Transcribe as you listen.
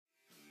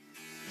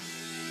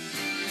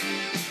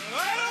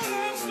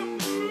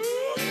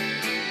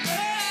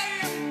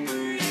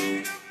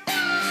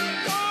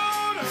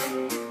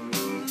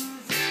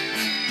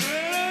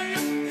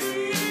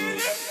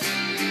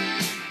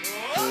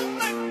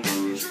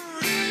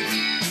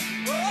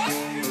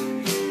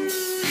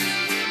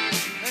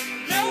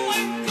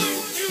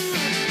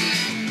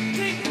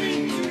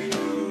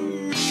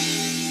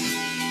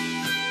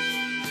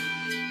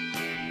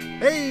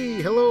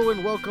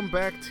and welcome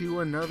back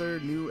to another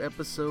new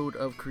episode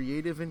of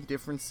Creative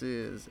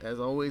Indifferences. As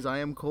always, I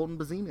am Colton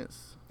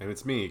Bazinas. And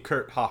it's me,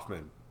 Kurt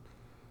Hoffman.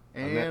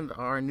 And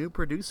our new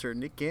producer,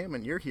 Nick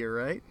Gammon. You're here,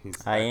 right?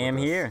 I am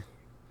here.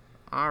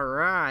 All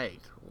right.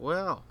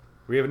 Well,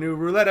 we have a new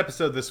roulette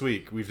episode this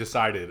week. We've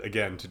decided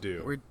again to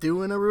do. We're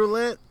doing a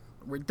roulette.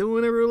 We're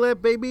doing a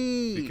roulette,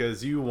 baby.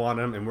 Because you want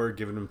them and we're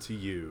giving them to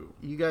you.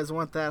 You guys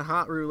want that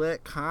hot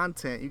roulette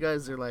content. You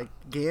guys are like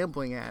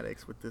gambling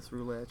addicts with this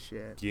roulette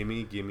shit.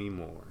 Gimme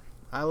more.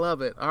 I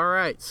love it. All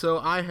right. So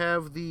I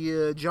have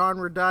the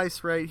genre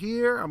dice right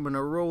here. I'm going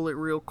to roll it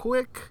real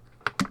quick.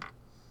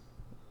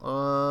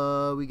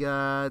 We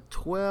got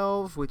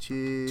 12, which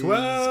is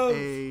 12.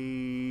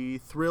 a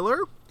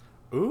thriller.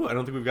 Ooh, I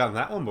don't think we've gotten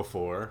that one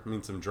before. I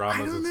mean, some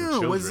dramas and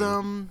some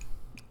children.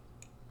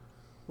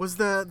 Was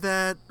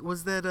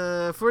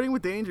that Flirting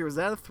with Danger? Was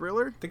that a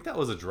thriller? I think that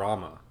was a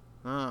drama.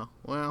 Oh,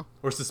 well.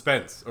 Or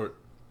suspense. Or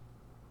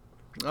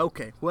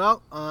okay.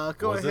 Well, go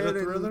was it ahead a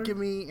thriller? and give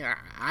me.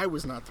 I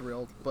was not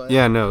thrilled, but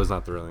yeah, no, it was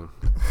not thrilling.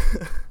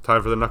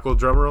 Time for the knuckle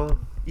drum roll.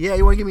 Yeah,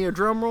 you want to give me a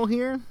drum roll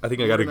here? I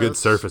think I got a good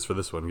surface for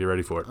this one. Get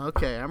ready for it.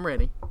 Okay, I'm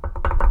ready.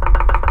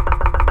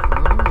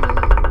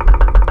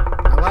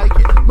 I like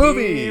it.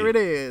 Movie. Here it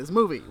is.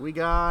 Movie. We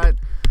got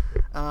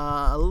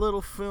a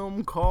little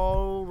film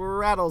called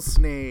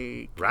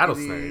Rattlesnake.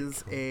 Rattlesnake? It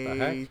is a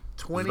Is it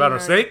about a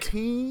snake?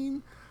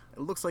 2019. It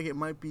looks like it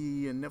might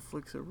be a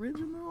Netflix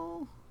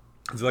original.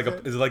 Is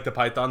it like the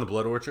Python, the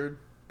Blood Orchard,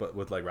 but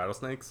with like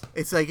rattlesnakes?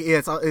 It's like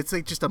it's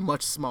like just a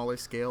much smaller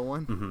scale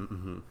one.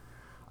 Mm-hmm.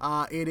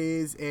 It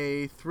is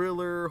a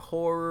thriller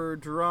horror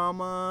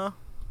drama.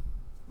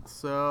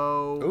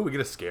 So Oh, we get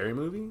a scary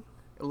movie?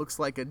 it looks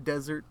like a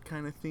desert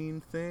kind of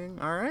theme thing.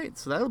 All right,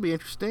 so that'll be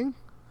interesting.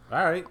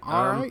 All right.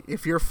 All right,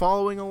 if you're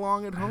following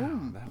along at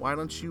home, why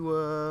don't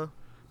you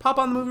pop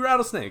on the movie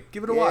Rattlesnake,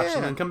 give it a watch, Yeah.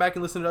 and then come back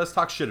and listen to us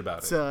talk shit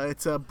about it.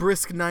 it's a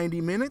brisk 90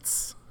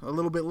 minutes, a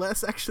little bit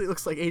less actually. It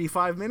looks like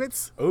 85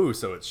 minutes. Oh,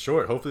 so it's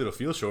short. Hopefully it'll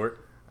feel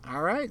short.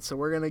 All right, so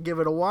we're going to give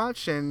it a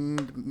watch,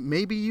 and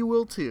maybe you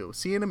will too.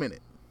 See you in a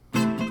minute.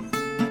 Let's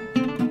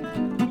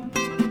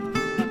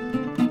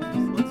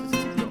just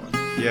keep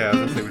going. Yeah, I was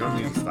gonna say, we don't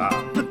need to stop.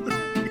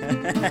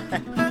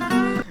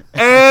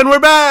 And we're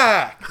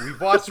back!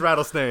 We've watched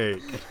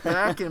Rattlesnake.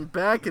 Back again,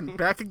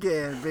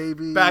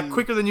 baby. Back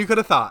quicker than you could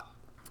have thought.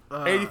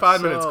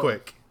 85 minutes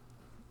quick.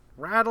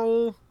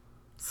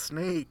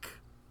 Rattlesnake.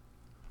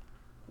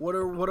 What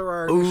are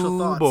our initial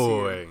thoughts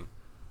boy. here?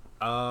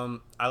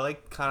 I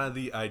like kind of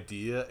the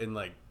idea and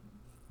like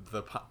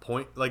the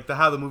point, like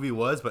how the movie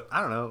was, but I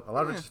don't know. A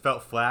lot of it just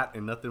felt flat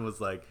and nothing was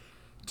like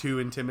too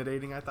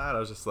intimidating. I thought I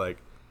was just like,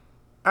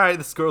 all right,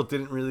 this girl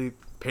didn't really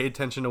pay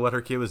attention to what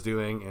her kid was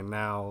doing, and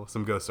now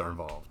some ghosts are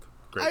involved.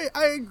 Great.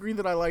 I agree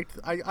that I liked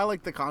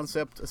the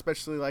concept,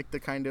 especially like the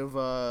kind of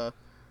the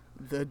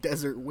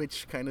desert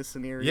witch kind of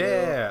scenario.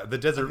 Yeah, the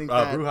desert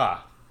bruja.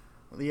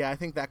 Yeah, I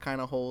think that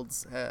kind of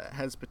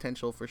has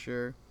potential for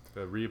sure.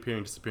 The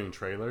reappearing, disappearing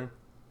trailer.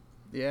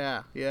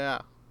 Yeah.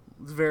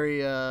 It's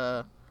very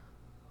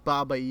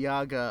Baba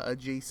Yaga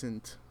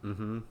adjacent.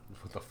 Mm-hmm.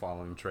 With the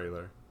following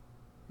trailer.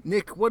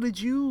 Nick, what did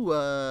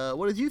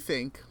you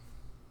think?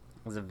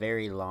 It was a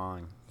very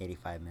long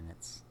 85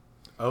 minutes.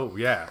 Oh,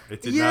 yeah.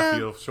 It did not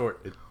feel short.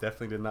 It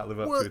definitely did not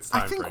live up to its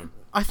time frame.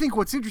 I think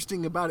what's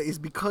interesting about it is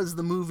because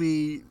the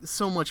movie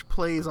so much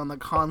plays on the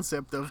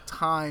concept of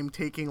time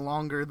taking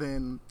longer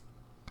than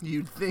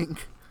you'd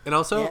think. And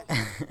also,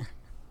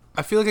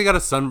 I feel like I got a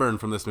sunburn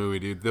from this movie,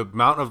 dude. The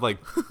amount of, like,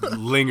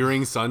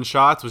 lingering sun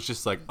shots was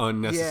just, like,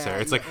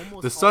 unnecessary. It's like,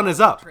 the sun is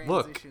up.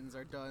 Look. Transitions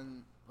are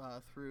done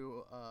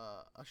through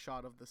a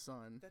shot of the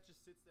sun. That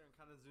just sits there and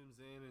kind of zooms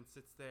in and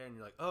sits there, and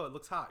you're like, oh, it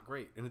looks hot.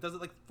 Great. And it does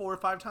it, like, 4 or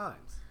 5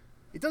 times.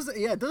 It does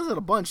it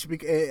a bunch.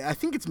 I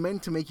think it's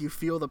meant to make you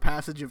feel the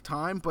passage of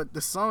time, but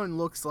the sun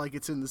looks like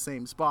it's in the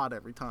same spot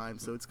every time,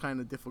 so it's kind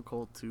of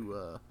difficult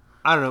to.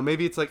 I don't know.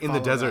 Maybe it's like in the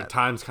follow desert, that.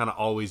 time's kind of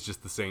always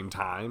just the same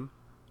time.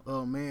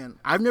 Oh man,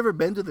 I've never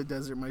been to the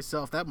desert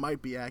myself. That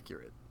might be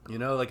accurate. You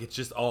know, like it's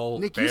just all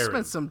Nick, barren. you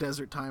spent some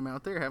desert time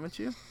out there, haven't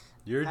you?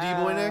 You're a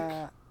D-boy, Nick?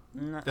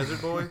 No.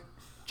 Desert boy?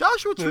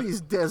 Joshua Tree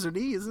is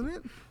deserty, isn't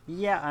it?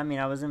 Yeah, I mean,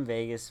 I was in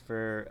Vegas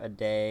for a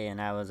day,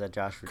 and I was at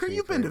Joshua Kurt, Tree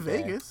you've for been a to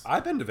day. Vegas.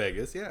 I've been to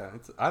Vegas, yeah.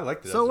 I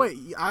like the So desert.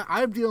 wait,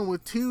 I'm dealing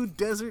with two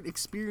desert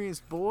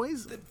experienced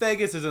boys.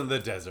 Vegas isn't the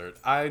desert.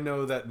 I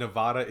know that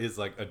Nevada is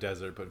like a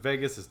desert, but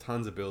Vegas has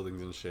tons of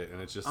buildings and shit,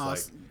 and it's just like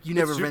You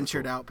never it's super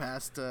ventured cool. out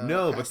past.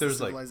 No, past but there's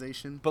the like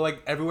civilization. But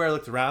like everywhere I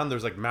looked around,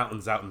 there's like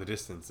mountains out in the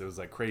distance. It was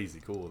like crazy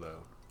cool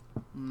though.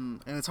 And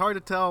it's hard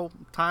to tell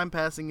time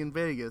passing in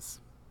Vegas.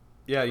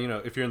 Yeah, you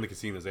know, if you're in the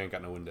casinos, they ain't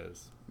got no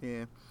windows.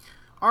 Yeah.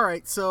 All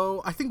right,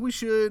 so I think we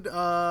should do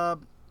a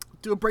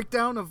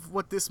breakdown of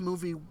what this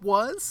movie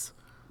was.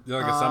 You know,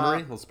 like a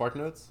summary, little spark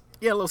notes.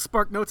 Yeah, a little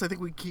spark notes. I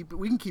think we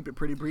can keep it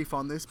pretty brief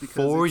on this because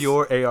For it's,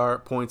 your AR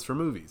points for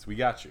movies, we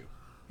got you.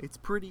 it's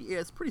pretty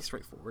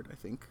straightforward. I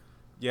think.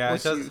 Yeah,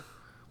 it does.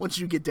 Once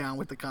you get down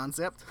with the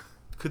concept.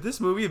 Could this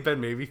movie have been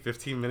maybe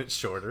 15 minutes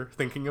shorter?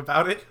 Thinking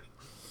about it.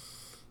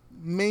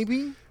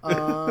 Maybe.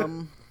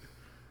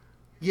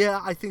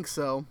 Yeah, I think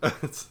so.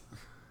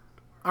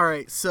 All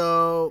right,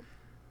 so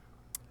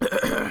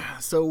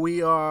we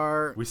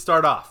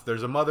start off.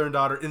 There's a mother and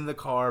daughter in the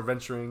car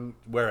venturing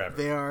wherever.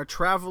 They are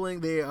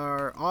traveling. They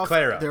are off.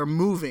 Clara. They're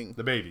moving.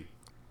 The baby.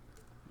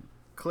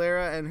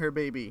 Clara and her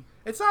baby.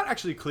 It's not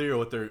actually clear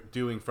what they're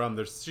doing from.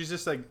 She's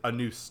just like a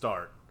new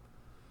start.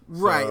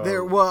 Right.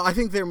 So, Well, I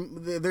think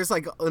there's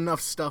like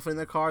enough stuff in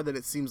the car that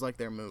it seems like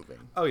they're moving.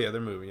 Oh yeah,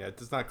 they're moving. Yeah,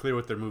 it's not clear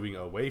what they're moving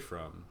away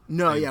from.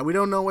 No, yeah, we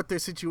don't know what their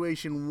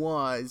situation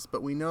was,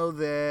 but we know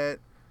that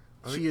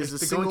she is a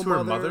single going to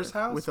mother her mother's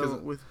house.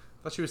 with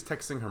I thought she was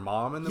texting her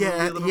mom in the movie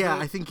a little bit.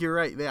 I think you're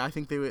right. I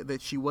think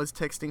that she was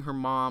texting her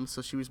mom,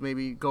 so she was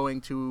maybe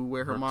going to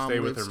where her mom stay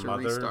lives with her to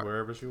mother, restart.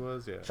 wherever she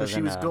was. Yeah. So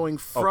she was going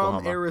from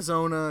Oklahoma.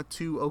 Arizona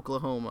to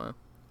Oklahoma,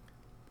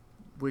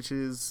 which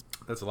is.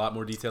 That's a lot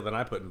more detail than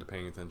I put into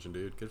paying attention,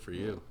 dude. Good for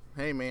you.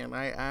 Hey man,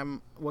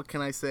 I'm. What can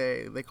I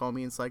say? They call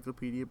me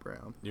Encyclopedia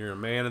Brown. You're a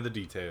man of the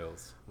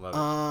details.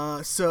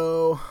 Love it.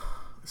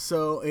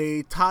 So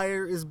a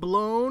tire is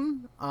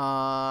blown,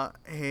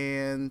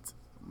 and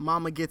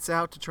Mama gets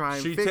out to try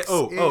and fix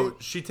it.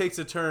 She takes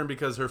a turn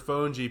because her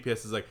phone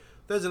GPS is like,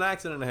 there's an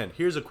accident ahead.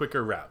 Here's a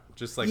quicker route.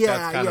 Just like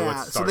that's kind of what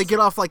starts. So they get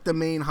off like the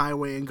main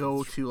highway and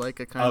go to like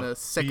a kind of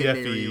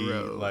secondary BFE,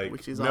 road, like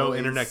which is no always,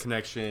 internet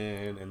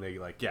connection, and they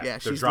like they're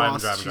she's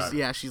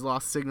driving. she's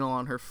lost signal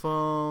on her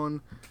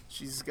phone.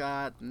 She's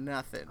got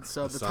nothing.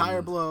 So the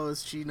tire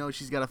blows. She knows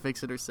she's got to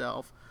fix it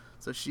herself.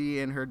 So she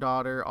and her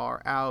daughter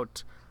are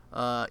out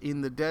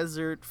in the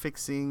desert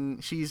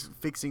she's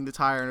fixing the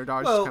tire, and her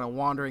daughter's just kind of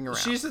wandering around.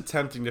 She's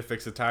attempting to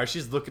fix the tire.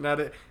 She's looking at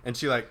it, and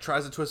she like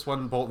tries to twist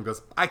one bolt and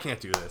goes, I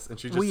can't do this. And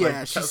she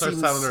just starts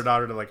telling her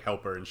daughter to like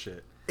help her and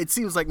shit. It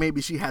seems like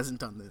maybe she hasn't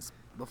done this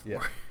before.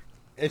 Yeah.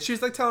 And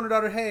she's like telling her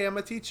daughter, hey, I'm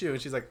gonna teach you.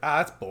 And she's like,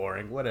 that's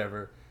boring,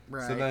 whatever.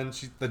 Right. So then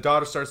the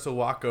daughter starts to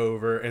walk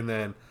over, and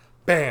then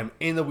bam,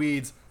 in the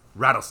weeds,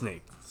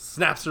 rattlesnake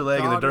snaps her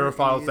leg, and the daughter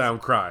falls down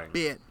crying.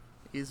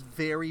 Is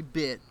very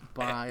bit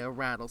by a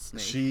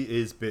rattlesnake. She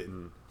is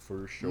bitten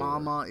for sure.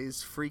 Mama is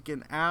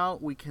freaking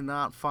out. We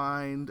cannot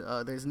find.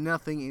 There's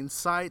nothing in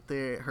sight.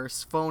 Her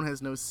phone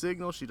has no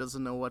signal. She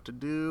doesn't know what to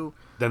do.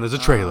 Then there's a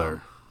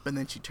trailer. And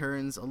then she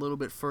turns a little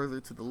bit further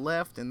to the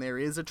left, and there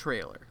is a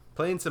trailer.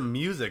 Playing some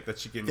music that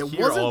she can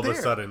hear all of a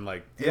sudden.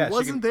 Like, it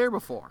wasn't there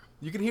before.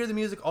 You can hear the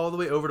music all the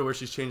way over to where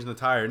she's changing the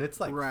tire, and it's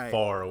like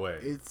far away.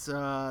 It's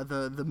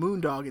the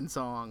Moondoggin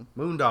song.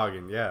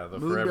 Moondoggin, yeah, the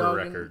Forever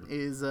record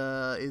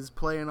is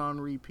playing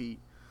on repeat.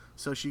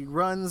 So she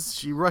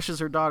rushes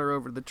her daughter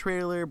over to the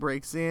trailer,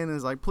 breaks in, and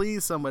is like,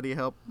 "Please, somebody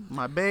help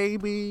my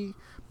baby,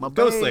 my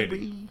ghost baby."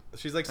 Lady.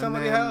 She's like,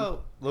 "Somebody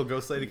help!" Little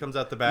ghost lady comes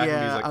out the back,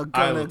 and he's like,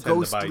 "I will tend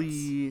the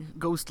bites."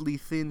 Ghostly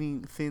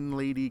thin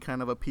lady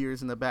kind of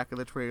appears in the back of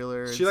the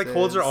trailer. She like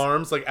holds her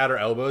arms like at her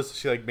elbows.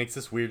 She like makes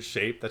this weird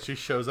shape that she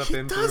shows up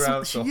in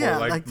throughout the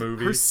whole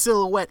movie. Her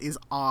silhouette is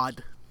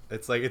odd.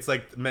 It's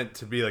like meant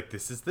to be like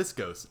this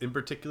ghost in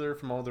particular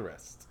from all the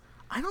rest.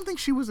 I don't think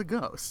she was a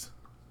ghost.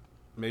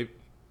 Maybe.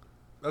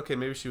 Okay,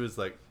 maybe she was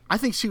like. I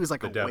think she was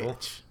like a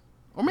witch,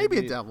 or maybe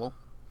a devil.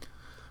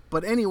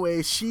 But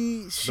anyway,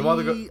 she picks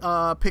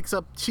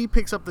up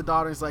the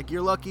daughter and is like,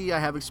 "You're lucky. I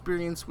have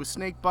experience with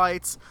snake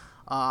bites.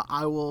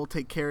 I will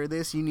take care of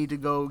this. You need to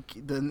go.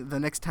 The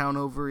next town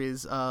over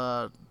is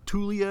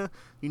Tulia.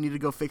 You need to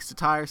go fix the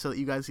tire so that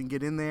you guys can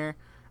get in there,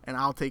 and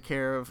I'll take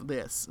care of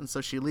this." And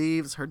so she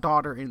leaves her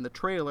daughter in the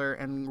trailer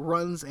and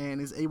runs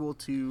and is able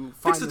to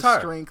find the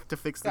strength to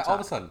fix the tire.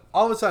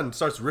 All of a sudden,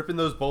 starts ripping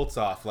those bolts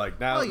off. Like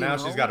now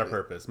she's got a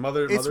purpose.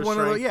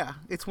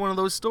 It's one of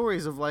those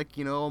stories of like,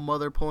 you know, a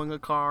mother pulling a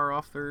car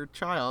off their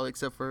child,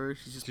 except for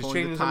she's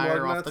pulling the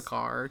tire off the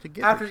car to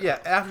get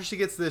after she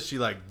gets this, she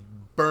like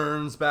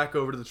burns back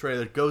over to the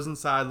trailer, goes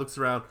inside, looks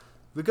around.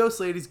 The ghost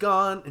lady's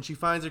gone, and she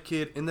finds her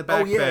kid in the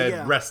back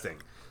bed resting.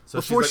 So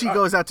before she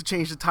goes out to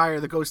change the tire,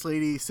 the ghost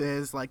lady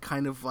says, like,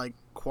 kind of like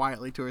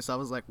quietly to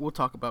herself, is like, "We'll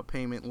talk about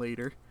payment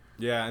later."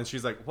 Yeah, and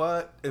she's like,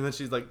 "What?" And then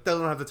she's like,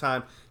 "Don't have the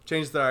time."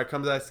 Changes the tire,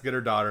 comes out to get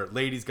her daughter.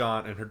 Lady's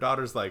gone, and her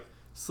daughter's like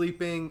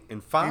sleeping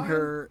and fine. And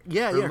her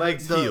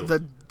leg's healed.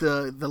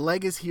 The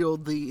leg is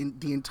healed.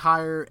 The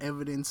entire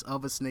evidence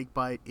of a snake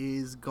bite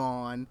is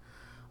gone.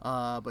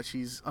 But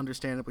she's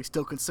understandably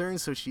still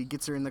concerned, so she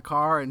gets her in the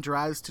car and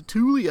drives to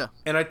Tulia.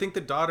 And I think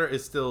the daughter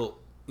is still,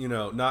 you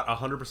know, not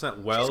 100%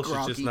 well.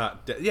 She's just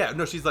not dead. Yeah,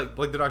 no, she's like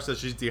the doctor says,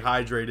 she's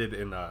dehydrated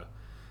and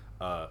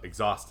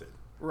exhausted.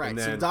 Right, and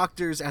then, so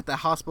doctors at the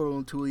hospital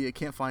in Tulia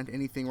can't find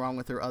anything wrong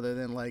with her other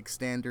than, like,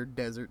 standard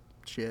desert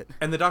shit.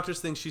 And the doctors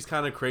think she's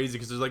kind of crazy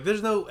because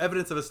there's no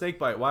evidence of a snake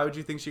bite. Why would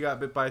you think she got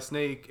bit by a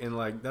snake? And,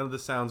 like, none of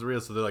this sounds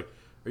real. So they're like,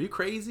 "Are you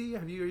crazy?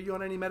 Are you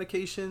on any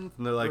medication?"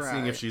 And they're like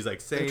seeing if she's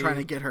like sane. They're trying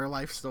to get her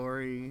life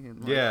story.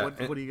 And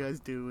like, what are you guys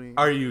doing?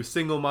 Are you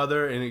single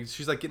mother? And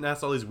she's like getting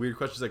asked all these weird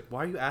questions. Like,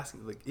 why are you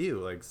asking? Like, ew!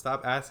 Like,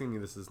 stop asking me.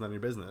 This is none of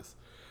your business.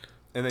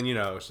 And then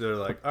they're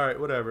like, all right,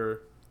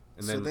 whatever.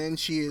 And then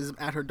she is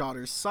at her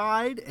daughter's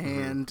side,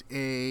 and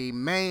a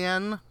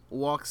man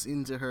walks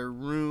into her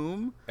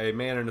room. A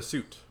man in a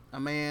suit.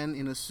 A man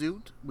in a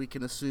suit. We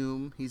can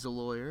assume he's a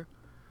lawyer.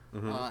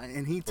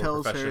 and he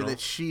tells her that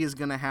she is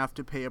gonna have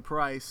to pay a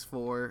price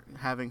for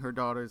having her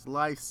daughter's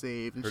life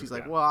saved, and she's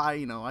like, "Well,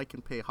 I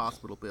can pay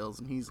hospital bills,"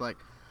 and he's like,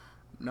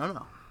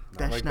 "No,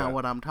 that's not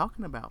what I'm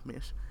talking about,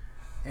 miss."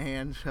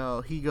 And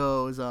so he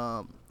goes,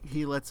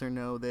 he lets her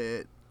know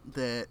that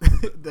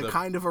the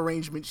kind of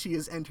arrangement she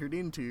has entered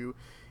into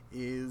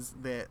is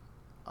that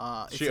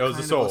she owes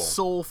a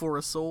soul for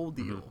a soul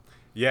deal.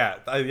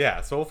 Mm-hmm.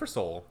 Yeah, soul for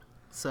soul.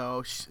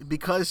 So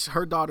because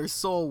her daughter's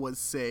soul was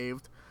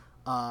saved,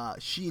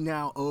 she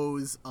now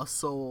owes a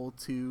soul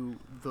to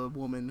the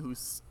woman who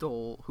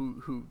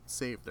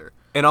saved her.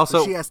 And also,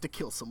 so she has to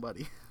kill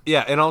somebody.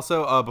 Yeah, and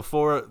also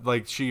before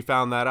like she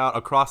found that out,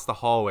 across the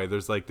hallway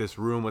there's like this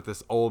room with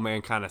this old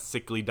man kind of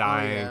sickly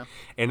dying,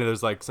 and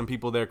there's like some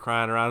people there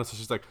crying around, and so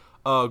she's like,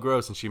 "Oh,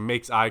 gross," and she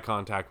makes eye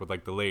contact with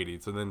like the lady.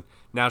 So then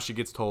now she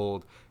gets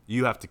told,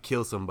 "You have to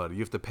kill somebody.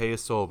 You have to pay a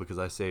soul because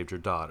I saved your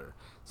daughter."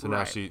 So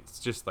now it's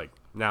just like,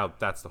 now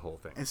that's the whole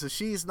thing. And so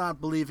she's not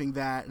believing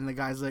that, and the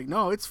guy's like,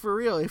 "No, it's for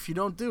real. If you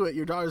don't do it,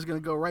 your daughter's gonna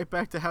go right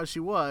back to how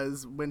she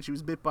was when she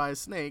was bit by a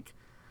snake."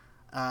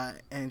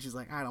 And she's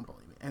like, "I don't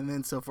believe it." And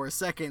then so for a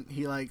second,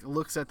 he like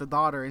looks at the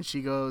daughter, and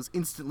she goes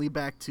instantly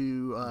back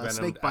to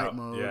snake bite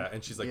mode. Yeah,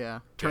 and she's like,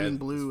 turning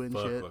blue and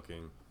shit.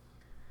 Looking.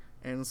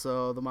 And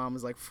so the mom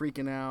is like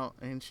freaking out,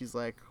 and she's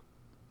like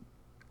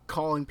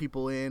calling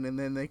people in, and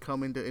then they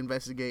come in to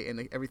investigate,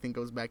 and everything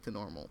goes back to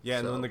normal. Yeah,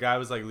 and then when the guy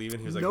was like leaving,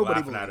 he was like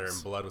laughing at her,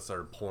 and blood was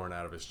started pouring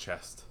out of his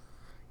chest.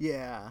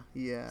 Yeah.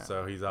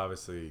 So he's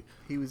obviously...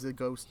 He was a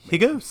ghost. He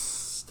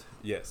ghost.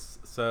 Yes.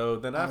 So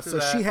then after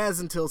that... So she has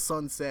until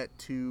sunset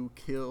to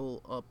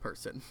kill a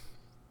person.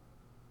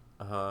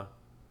 Uh-huh.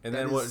 And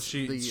then what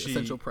she... the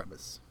essential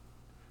premise.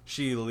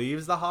 She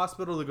leaves the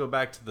hospital to go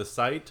back to the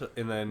site,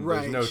 and then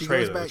there's no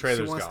trailer. The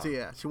trailer's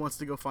gone. She wants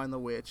to go find the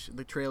witch.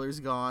 The trailer's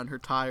gone. Her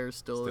tire's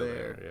still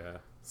there. Yeah.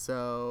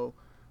 So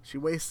she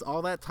wastes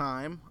all that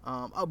time.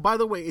 By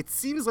the way, it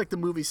seems like the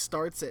movie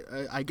starts at,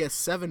 I guess,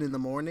 7 in the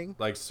morning.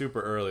 Like super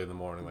early in the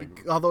morning.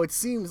 Like, although it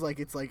seems like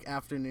it's like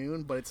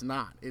afternoon, but it's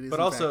not. It is. But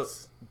also,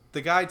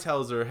 the guy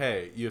tells her,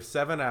 "Hey, you have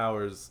 7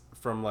 hours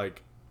from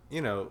like,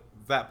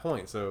 that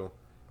point." So,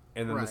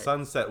 and then the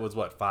sunset was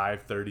what,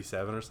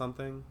 5:37 or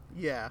something.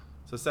 Yeah.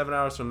 So 7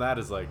 hours from that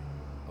is like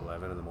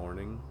 11 in the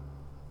morning.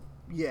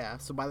 Yeah.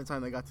 So by the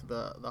time they got to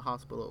the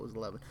hospital, it was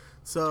 11.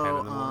 So 10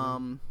 in the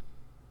morning.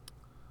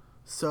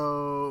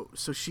 So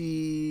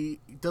she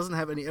doesn't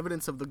have any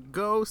evidence of the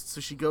ghost,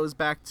 so she goes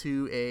back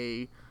to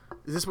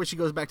is this where she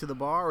goes back to the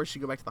bar, or she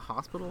go back to the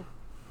hospital?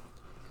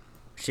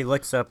 She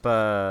looks up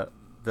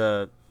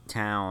the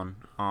town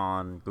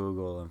on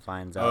Google and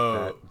finds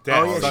out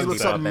that... she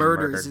looks up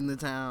murders in the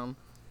town.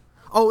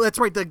 Oh, that's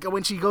right.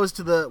 When she goes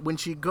to the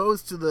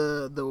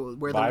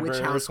where the witch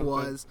house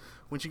was,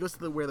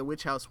 where the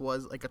witch house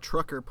was, like a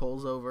trucker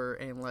pulls over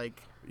and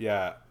like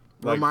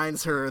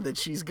reminds her that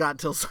she's got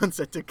till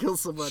sunset to kill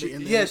somebody,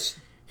 and then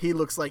he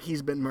looks like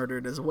he's been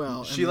murdered as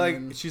well. She's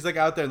like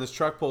out there, and this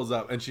truck pulls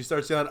up, and she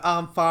starts yelling,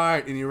 "I'm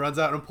fine!" And he runs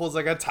out and pulls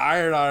like a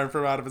tire iron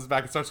from out of his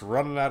back and starts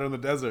running out in the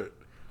desert.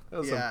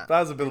 That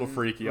was a little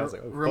freaky. I was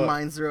like,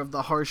 reminds her of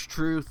the harsh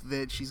truth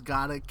that she's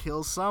gotta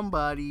kill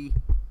somebody.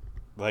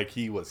 Like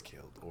he was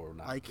killed or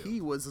not. Like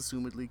he was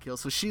assumedly killed.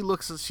 So she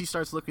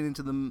starts looking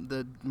into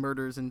the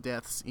murders and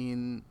deaths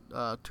in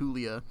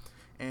Tulia,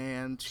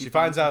 and she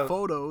finds out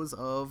photos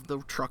of the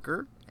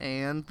trucker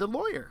and the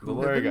lawyer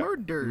who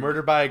had been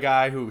murdered by a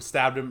guy who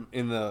stabbed him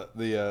in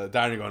the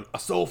dining room, going, "A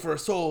soul for a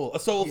soul, a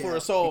soul for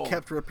a soul." He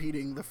kept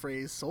repeating the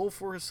phrase "soul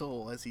for a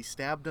soul" as he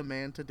stabbed a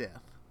man to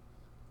death.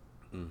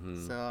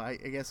 Mm-hmm. So I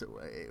guess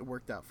it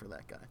worked out for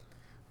that guy.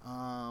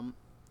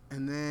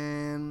 And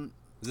then...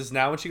 Is this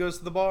now when she goes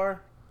to the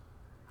bar?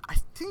 I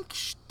think...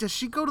 does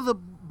she go to the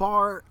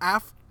bar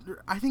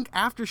after... I think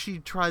after she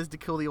tries to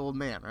kill the old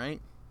man,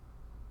 right?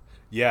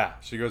 Yeah,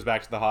 she goes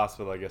back to the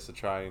hospital, I guess, to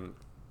try and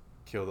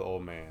kill the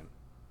old man.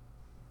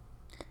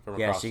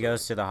 Yeah, she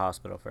goes to the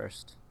hospital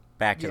first.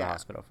 Back to the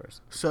hospital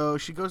first. So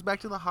she goes back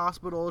to the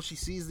hospital. She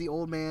sees the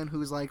old man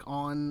who's like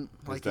on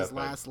his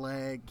last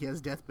leg. He has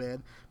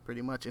deathbed,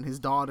 pretty much, and his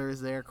daughter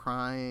is there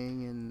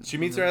crying. And she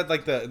meets her at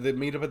like the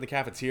meet up at the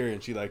cafeteria,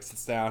 and she like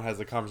sits down, has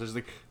a conversation,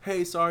 like,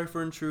 "Hey, sorry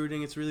for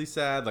intruding. It's really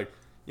sad." Like,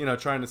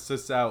 trying to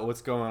suss out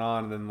what's going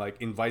on, and then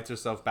like invites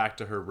herself back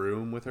to her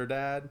room with her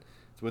dad,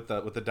 with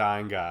the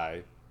dying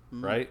guy,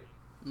 right?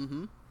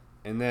 Mm-hmm.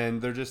 And then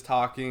they're just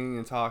talking,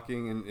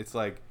 and it's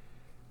like,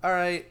 all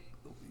right,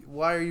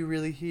 why are you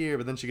really here?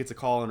 But then she gets a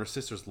call, and her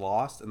sister's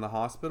lost in the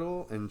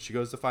hospital, and she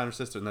goes to find her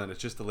sister, and then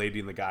it's just the lady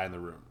and the guy in the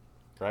room,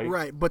 right?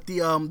 Right, but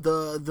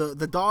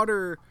the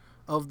daughter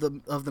of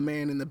the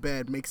man in the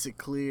bed makes it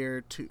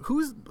clear to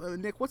who's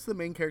Nick. What's the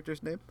main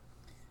character's name?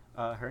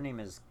 Her name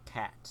is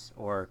Kat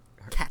or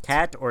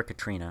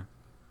Katrina.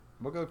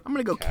 I'm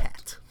gonna go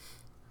Kat.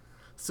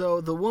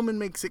 So the woman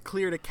makes it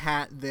clear to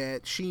Kat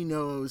that she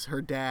knows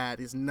her dad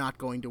is not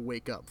going to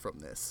wake up from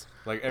this.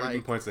 Like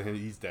everything points to him,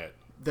 he's dead.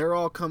 They're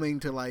all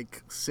coming to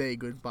like say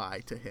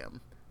goodbye to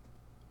him,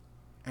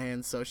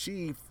 and so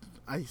she,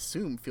 I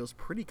assume, feels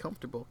pretty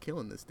comfortable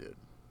killing this dude.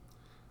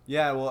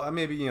 Yeah, well,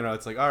 maybe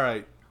it's like, all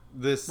right,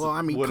 this. Well,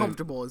 I mean, wouldn't-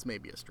 comfortable is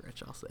maybe a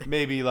stretch. I'll say.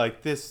 Maybe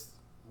like this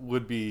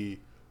would be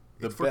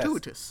the It's best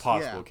fortuitous,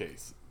 possible yeah.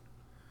 case.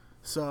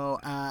 So,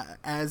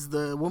 as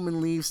the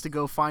woman leaves to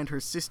go find her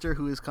sister,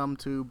 who has come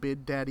to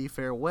bid Daddy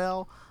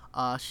farewell,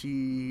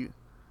 she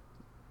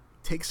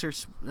takes her.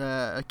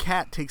 A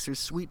cat takes her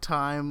sweet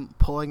time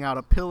pulling out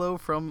a pillow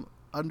from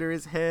under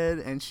his head,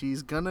 and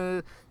she's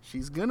gonna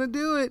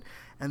do it.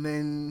 And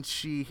then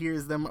she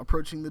hears them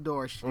approaching the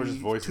door. Or just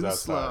voices too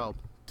outside. slow.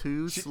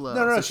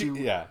 No,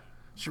 So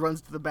she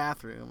runs to the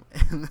bathroom.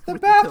 The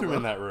bathroom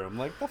in that room,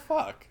 like the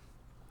fuck.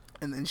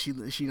 And then she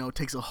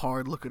takes a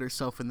hard look at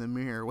herself in the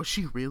mirror. Was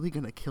she really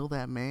gonna kill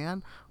that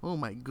man? Oh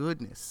my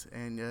goodness!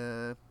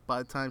 And by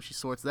the time she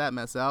sorts that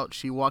mess out,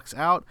 she walks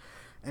out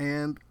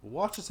and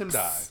Watches him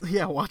die.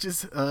 yeah,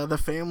 watches the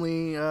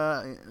family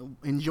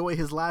enjoy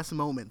his last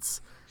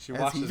moments. She as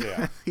watches,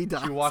 he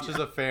dies. She watches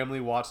a family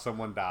watch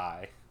someone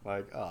die.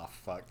 Like, oh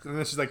fuck. And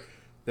then she's like,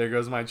 there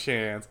goes my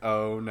chance.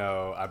 Oh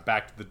no, I'm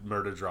back to the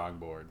murder drawing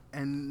board.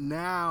 And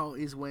now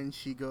is when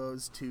she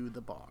goes to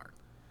the bar.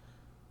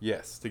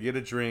 Yes, to get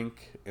a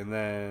drink, and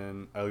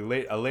then a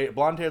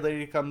blonde-haired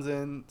lady comes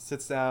in,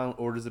 sits down,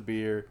 orders a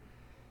beer.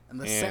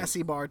 And the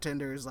sassy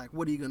bartender is like,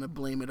 "What are you gonna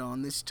blame it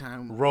on this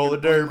time? Roller You're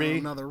blaming derby. on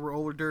another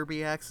roller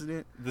derby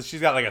accident."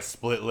 She's got like a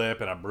split lip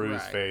and a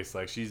bruised Right. face.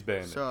 Like she's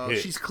been So hit.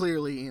 she's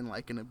clearly in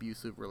like an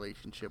abusive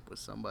relationship with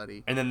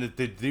somebody. And then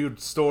the dude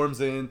storms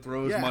in,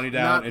 throws money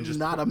down, and just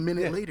not a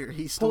minute later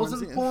he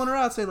storms in. pulling her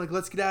out, saying like,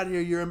 "Let's get out of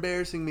here. You're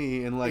embarrassing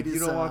me," and like, It you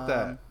is, don't want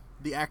that.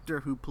 The actor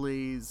who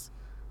plays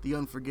the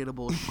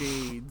unforgettable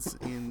Shades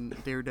in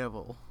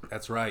Daredevil.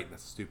 That's right.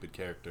 That's a stupid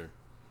character.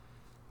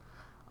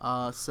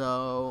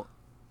 So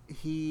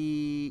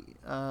he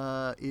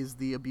is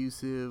the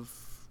abusive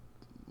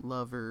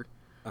lover.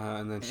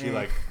 And then she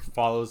like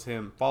follows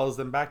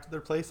them back to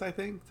their place, I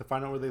think, to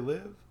find out where they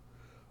live.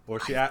 Or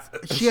she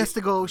has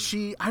to go.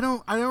 I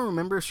don't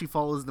remember if she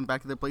follows them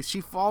back to their place. She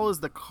follows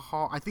the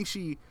car. I think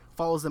she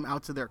follows them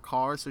out to their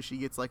car, so she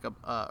gets like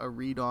a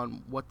read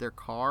on what their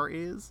car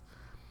is,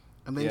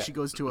 and then she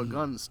goes to a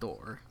gun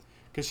store.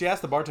 Because she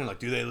asked the bartender like,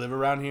 "Do they live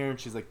around here?" And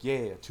she's like,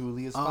 "Yeah,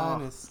 Tulia's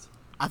finest."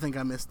 I think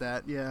I missed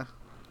that. Yeah,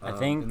 I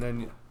think and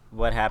then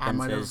what happens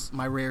I is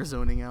my rare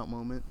zoning out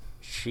moment.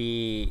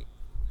 she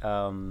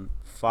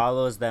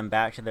follows them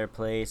back to their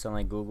place on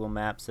like Google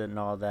Maps and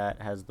all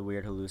that, has the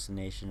weird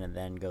hallucination, and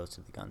then goes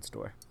to the gun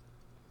store.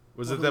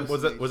 Was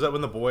that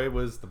when the boy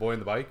in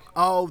the bike?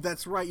 Oh,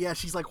 that's right. Yeah,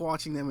 she's like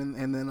watching them,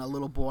 and then a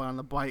little boy on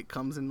the bike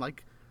comes and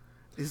like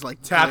is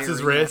like Taps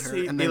his glaring at wrist. her,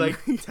 He and then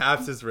like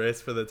taps his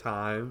wrist for the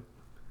time.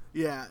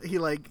 yeah, he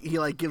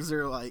gives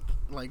her like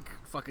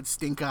fucking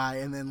stink eye,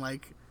 and then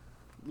like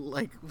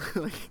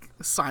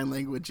sign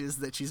languages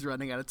that she's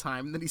running out of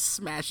time, and then he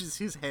smashes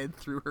his head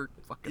through her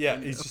fucking Yeah,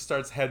 window. he just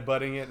starts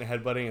headbutting it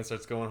and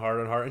starts going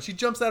harder and harder, and she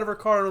jumps out of her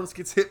car and almost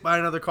gets hit by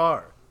another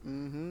car. That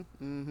And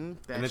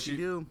then she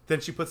do.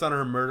 Then she puts on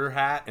her murder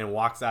hat and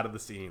walks out of the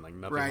scene like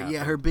nothing Right, happened.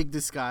 yeah, her big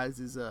disguise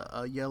is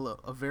a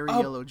very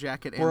yellow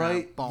jacket and a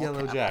bright ball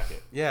yellow cap.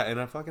 jacket. Yeah,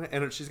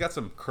 and she's got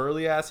some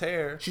curly ass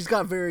hair. She's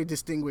got very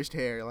distinguished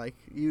hair, like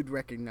you'd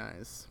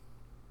recognize.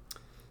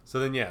 So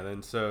then she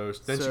goes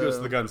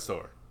to the gun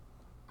store.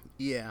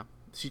 Yeah,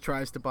 she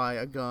tries to buy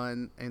a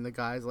gun, and the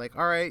guy's like,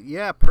 "All right,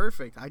 yeah,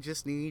 perfect. I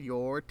just need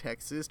your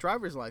Texas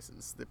driver's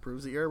license that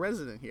proves that you're a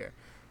resident here."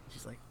 And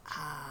she's like,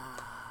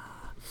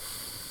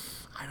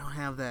 I don't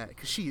have that,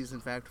 because she is in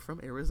fact from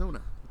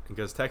Arizona.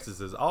 Because Texas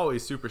is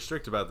always super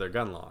strict about their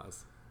gun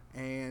laws.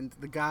 And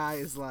the guy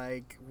is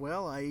like,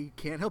 "Well, I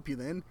can't help you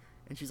then."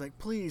 And she's like,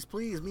 please,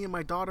 me and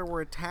my daughter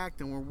were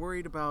attacked, and we're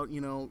worried about,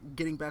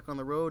 getting back on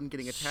the road and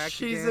getting attacked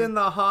She's again. in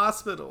the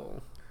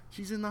hospital.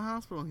 She's in the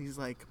hospital. And he's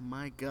like,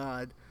 my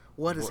God,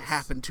 what has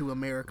happened to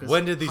America's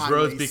When did these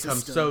roads highway become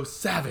system? so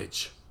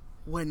savage?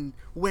 When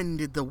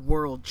did the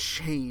world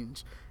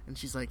change? And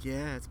she's like,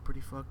 yeah, it's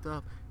pretty fucked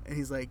up. And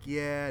he's like,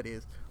 yeah, it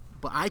is.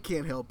 But I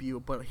can't help you.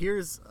 But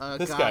here's a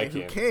guy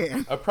who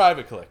can. A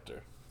private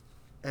collector.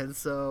 And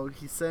so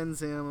he sends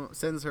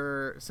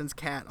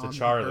Kat on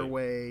Charlie. her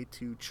way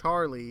to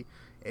Charlie,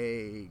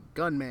 a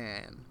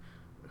gunman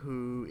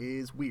who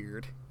is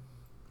weird.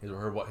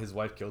 His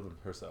wife killed him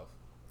herself.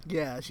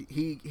 Yeah,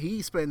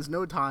 he spends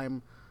no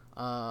time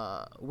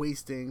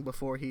wasting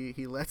before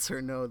he lets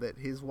her know that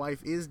his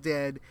wife is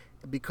dead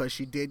because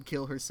she did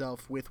kill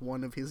herself with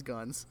one of his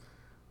guns.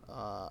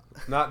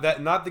 Not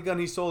the gun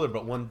he sold her,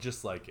 but one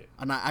just like it.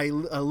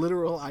 A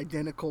literal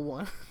identical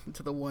one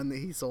to the one that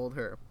he sold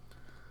her.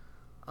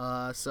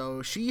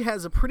 So she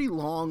has a pretty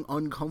long,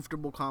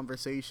 uncomfortable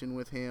conversation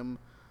with him,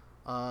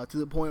 to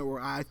the point where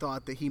I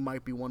thought that he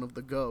might be one of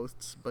the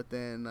ghosts, but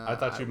then I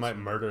thought you might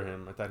murder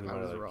him. I thought he might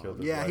have killed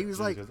his wife. he was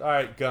like, all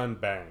right, gun,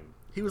 bang.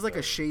 he was like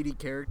a shady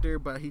character,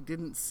 but he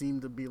didn't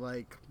seem to be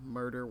like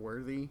murder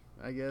worthy,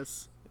 I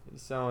guess.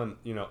 He's selling,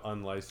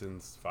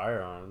 unlicensed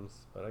firearms,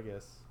 but I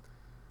guess.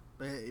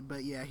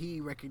 But yeah,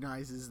 he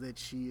recognizes that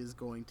she is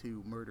going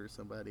to murder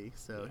somebody,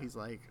 so he's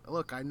like,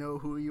 look, I know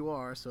who you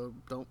are, so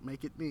don't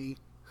make it me.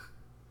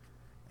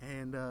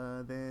 And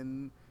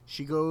then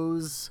she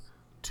goes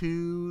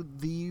to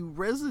the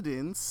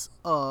residence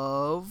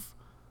of...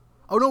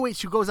 Oh, no, wait.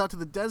 She goes out to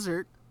the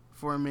desert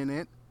for a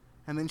minute,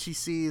 and then she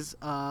sees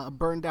a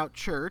burned-out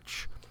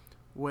church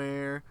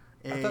where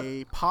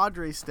a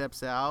padre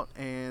steps out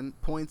and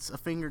points a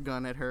finger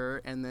gun at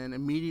her and then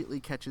immediately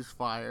catches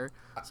fire.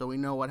 So we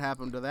know what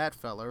happened to that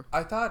feller.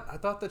 I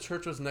thought the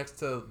church was next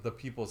to the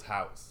people's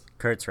house.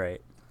 Kurt's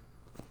right.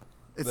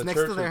 It's The next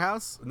to church their is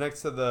house?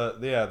 Next to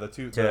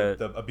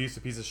the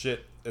abusive piece of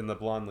shit and the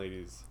blonde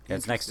ladies. Yeah,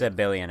 it's next to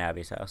Billy and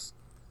Abby's house.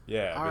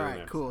 Yeah. All Billy right,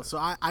 and cool. Abby's. So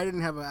I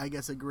didn't have,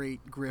 a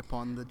great grip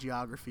on the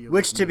geography of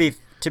Which, the movie.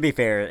 to be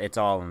fair, it's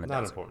all in the Not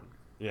desert. important.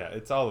 Yeah,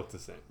 it's all look the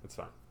same. It's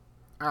fine.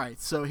 All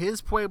right, so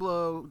his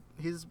Pueblo,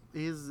 his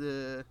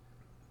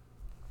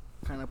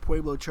kind of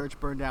Pueblo church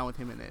burned down with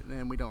him in it,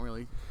 and we don't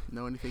really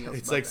know anything else.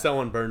 It's about like that.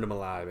 someone burned him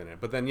alive in it.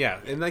 But then yeah,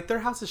 and like their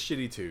house is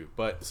shitty too.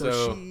 But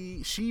So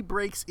she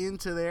breaks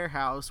into their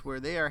house where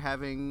they are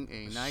having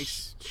a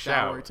nice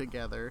shower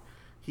together.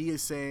 He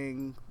is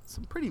saying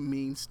some pretty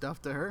mean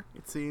stuff to her,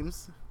 it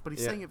seems, but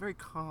he's saying it very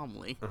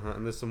calmly.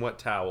 and there's some wet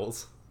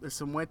towels. There's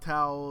some wet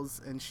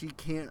towels, and she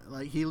can't,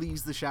 like, he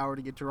leaves the shower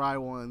to get dry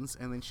ones,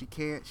 and then she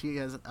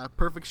has a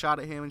perfect shot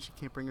at him, and she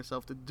can't bring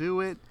herself to do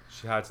it.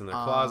 She hides in the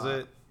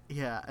closet.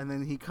 Yeah, and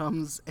then he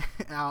comes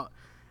out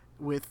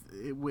with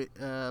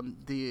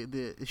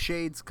the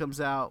Shades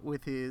comes out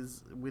with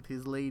his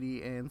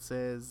lady and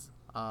says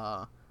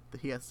that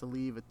he has to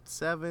leave at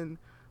 7,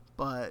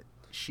 but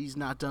she's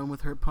not done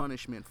with her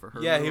punishment for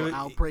her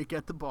outbreak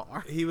at the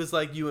bar. He was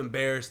like, "You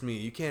embarrassed me.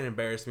 You can't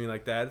embarrass me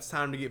like that. It's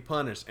time to get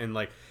punished." And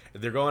like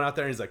they're going out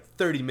there, and he's like,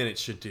 30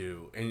 minutes should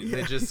do, and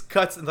it just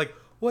cuts and like,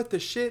 what the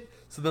shit?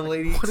 So the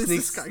lady What sneaks. is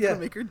this guy gonna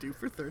make her do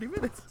for 30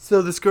 minutes?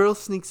 So this girl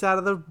sneaks out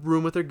of the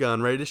room with her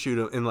gun, ready to shoot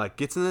him, and like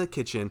gets in the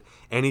kitchen,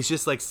 and he's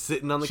just like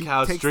sitting on the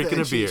couch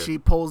drinking a beer. She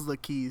pulls the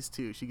keys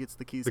too. She gets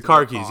the keys. The to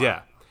car the keys,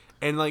 yeah.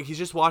 And like he's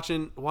just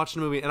watching a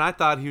movie, and I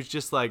thought he was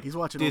just like He's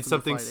watching did Ultimate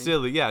something Fighting.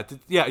 silly, yeah,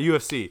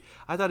 UFC.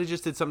 I thought he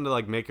just did something to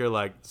like make her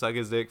like suck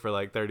his dick for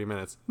like 30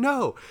 minutes.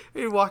 No,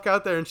 he'd walk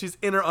out there and she's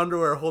in her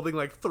underwear holding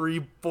like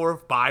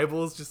 3-4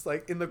 Bibles, just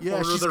like in the corner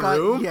of the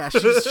room. Yeah,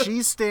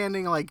 she's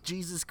standing like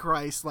Jesus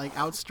Christ, like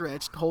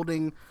outstretched,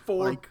 holding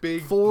Four like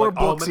big, 4 like,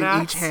 books in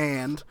almanacs. each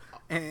hand,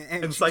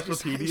 and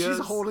Encyclopedias. She's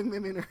holding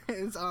them in her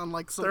hands on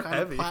like some They're kind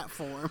heavy. of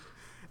platform.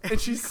 And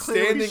she's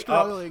clearly standing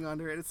struggling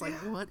under it. It's like,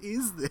 what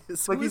is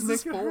this? Like Who is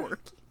this for?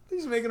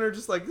 He's making her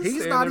just like He's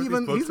stand not there with even.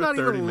 these books He's for not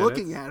 30 even minutes.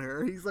 looking at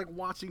her. He's like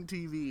watching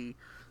TV.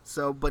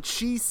 So, but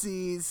she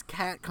sees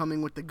Kat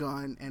coming with the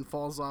gun and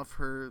falls off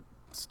her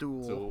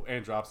stool.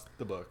 And drops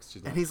the books.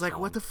 And he's like,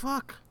 "What the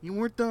fuck? You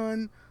weren't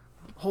done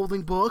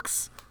holding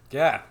books."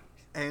 Yeah.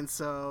 And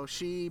so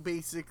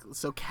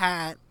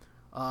Kat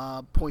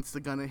points the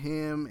gun at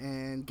him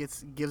and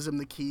gives him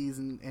the keys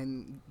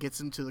and gets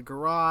him to the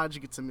garage,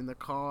 gets him in the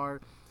car.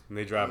 And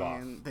they drive off.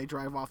 And they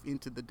drive off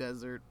into the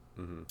desert.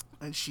 Mm-hmm.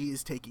 And she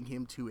is taking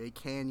him to a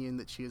canyon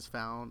that she has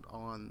found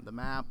on the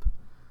map.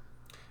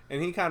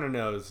 And he kind of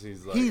knows.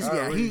 He's like,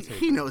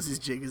 he knows his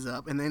jig is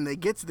up. And then they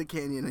get to the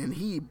canyon and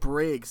he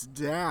breaks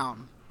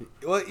down.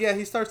 Well, yeah,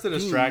 he starts to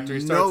distract her. He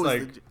starts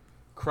like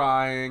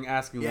crying,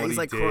 asking what he did. Yeah, he's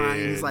like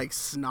crying. He's like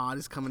snot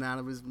is coming out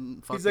of his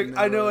fucking He's like, nose.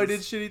 I know I did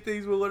shitty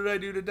things, but what did I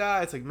do to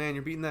die? It's like, man,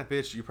 you're beating that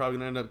bitch. You're probably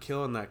gonna end up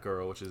killing that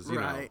girl, which is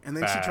right. And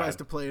then bad. she tries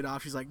to play it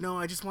off. She's like, no,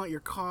 I just want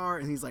your car.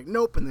 And he's like,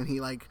 nope. And then he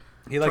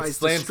tries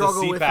slams the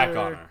seat back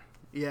on her.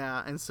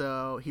 Yeah, and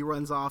so he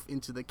runs off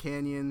into the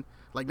canyon,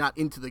 like not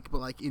into the, but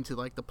like into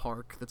like the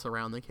park that's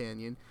around the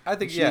canyon. I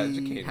think she it's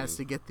a canyon. has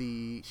to get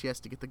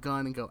the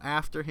gun and go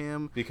after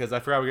him. Because I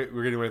forgot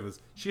we're getting away with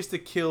this. She has to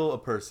kill a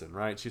person,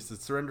 right? She has to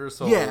surrender a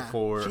soul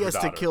for she has her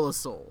to daughter. kill a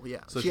soul. Yeah,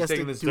 So she she's has to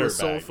taking this do a dirt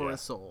soul bag, for yeah. a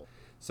soul.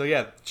 So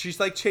yeah, she's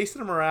like chasing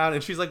him around,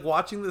 and she's like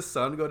watching the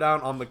sun go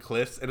down on the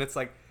cliffs, and it's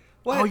like,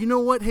 what? Oh, you know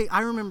what? Hey,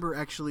 I remember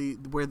actually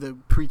where the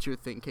preacher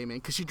thing came in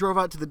because she drove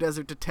out to the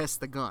desert to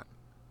test the gun.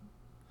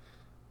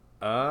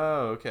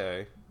 Oh,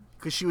 okay.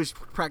 Because she was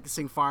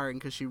practicing firing.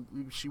 Because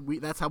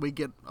that's how we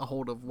get a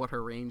hold of what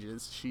her range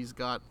is. She's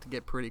got to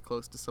get pretty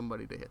close to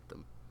somebody to hit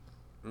them.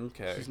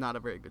 Okay. She's not a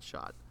very good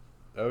shot.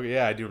 Oh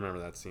yeah, I do remember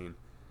that scene.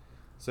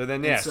 So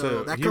then yeah,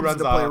 so that he comes runs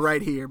into play off,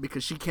 right here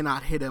because she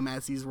cannot hit him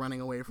as he's running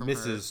away from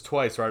misses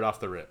twice right off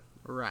the rip.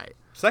 her. Right.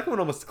 Second one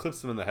almost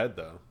clips him in the head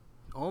though.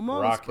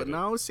 Almost, Rocket but it.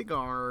 no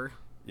cigar.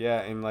 Yeah,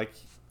 and like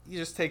he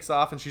just takes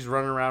off, and she's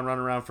running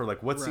around for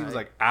like what seems Right.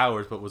 like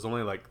hours, but was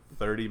only like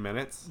 30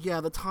 minutes.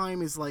 Yeah, the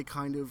time is like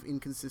kind of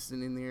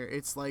inconsistent in there.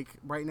 It's like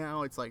right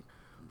now it's like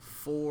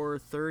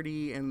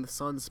 4:30 and the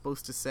sun's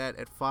supposed to set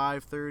at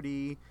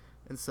 5:30,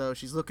 and so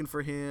she's looking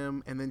for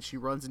him, and then she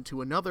runs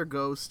into another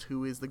ghost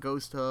who is the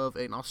ghost of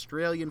an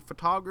Australian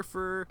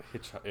photographer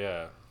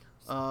Yeah,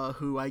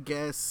 who I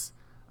guess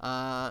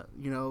got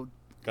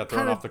thrown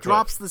kind off of the cliff.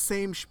 drops the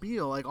same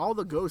spiel. Like all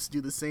the ghosts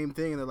do the same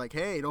thing, and they're like,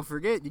 "Hey, don't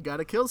forget, you got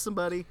to kill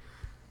somebody."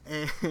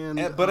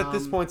 But But at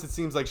this point, it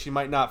seems like she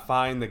might not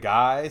find the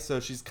guy, so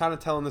she's kind of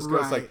telling this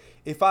girl, it's Right. like,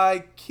 if I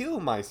kill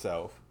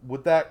myself,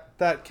 would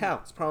that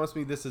counts? Promise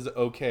me this is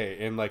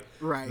okay. And like,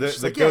 Right. the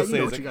She's like, ghost yeah,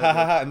 you know lady is what like, you ha gotta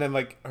ha do. ha, and then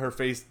like her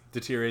face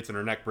deteriorates and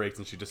her neck breaks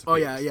and she Oh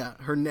disappears. yeah.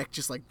 Her neck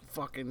just like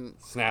fucking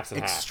Snaps in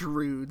half.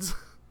 extrudes.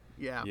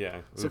 Yeah.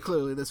 Yeah. So Oof.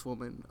 clearly this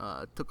woman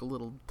took a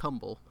little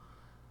tumble.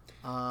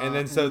 And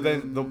then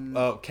then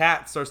the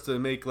cat starts to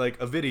make like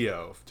a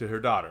video to her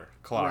daughter,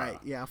 Clara. Right,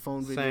 yeah,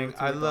 phone video. Saying, to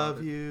her I love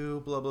daughter.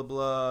 you, blah, blah,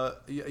 blah.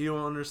 You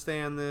don't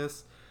understand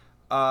this.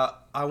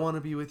 I want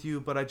to be with you,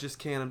 but I just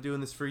can't. I'm doing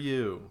this for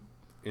you.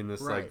 In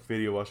this Right. like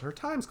video, while her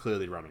time's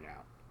clearly running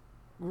out.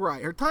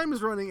 Right, her time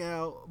is running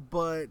out,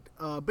 but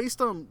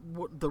based on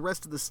the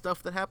rest of the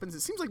stuff that happens,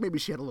 it seems like maybe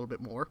she had a little bit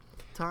more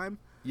time.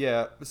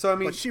 Yeah, so I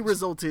mean, But she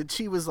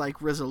was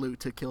like resolute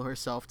to kill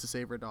herself to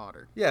save her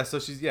daughter. yeah, so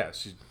she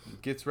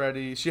gets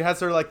ready. She has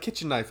her like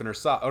kitchen knife in her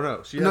sock. Oh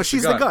no,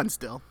 She's the gun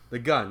still. The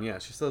gun, yeah,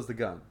 she still has the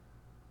gun.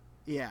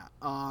 Yeah,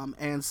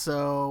 and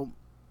so,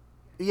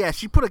 yeah,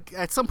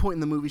 at some point in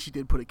the movie, she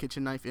did put a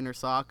kitchen knife in her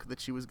sock that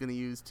she was going to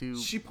use to.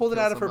 She pulled it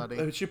kill out of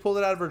somebody. she pulled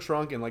it out of her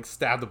trunk and like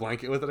stabbed the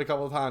blanket with it a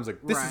couple of times.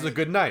 Like this is a Right.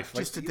 good knife,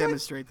 just like, to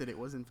demonstrate that it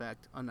was in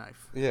fact a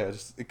knife. Yeah,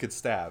 just it could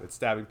stab. It's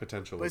stabbing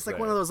potential. But it's like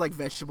one of those like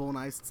vegetable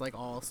knives. It's like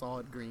all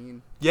solid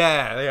green.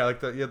 Yeah, like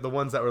the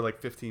ones that were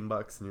like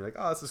 $15, and you're like,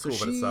 oh, this is So cool,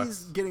 but it she's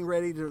sucks. getting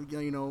ready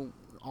to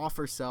off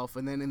herself,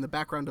 and then in the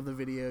background of the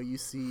video, you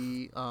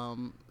see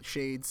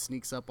Shades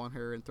sneaks up on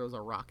her and throws a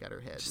rock at her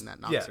head, and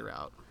that knocks her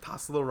out.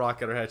 Toss a little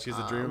rock at her head. She has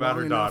a dream about Long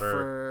her enough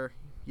daughter.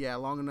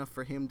 long enough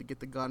for him to get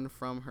the gun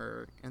from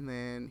her, and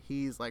then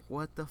he's like,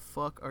 "What the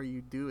fuck are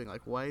you doing?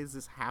 Like, why is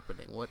this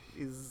happening? What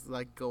is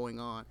like going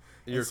on?"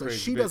 You're And so crazy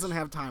she bitch. doesn't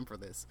have time for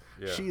this.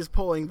 Yeah. She's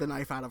pulling the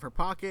knife out of her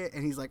pocket,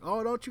 and he's like,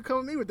 "Oh, don't you come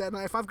at me with that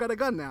knife! I've got a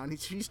gun now." And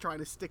she's trying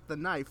to stick the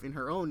knife in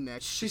her own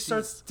neck. She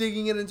starts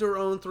digging it into her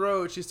own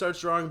throat. She starts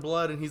drawing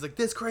blood, and he's like,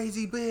 "This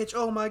crazy bitch!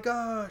 Oh my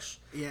gosh!"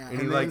 Yeah, and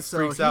he then like so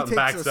freaks he out and takes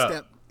backs a up.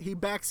 step. He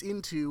backs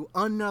into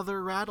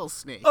another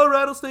rattlesnake. Oh,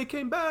 rattlesnake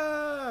came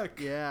back.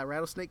 Yeah,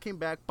 rattlesnake came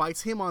back,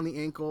 bites him on the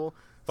ankle,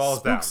 Falls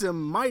spooks down.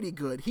 him mighty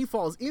good. He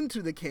falls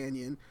into the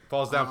canyon.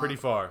 Falls down pretty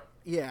far.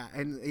 Yeah,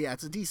 and yeah,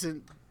 it's a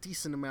decent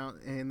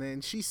amount. And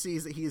then she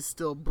sees that he is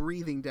still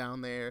breathing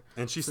down there,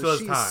 And she so still has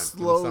she's time in the sun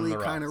slowly of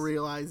the kind of rocks.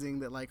 realizing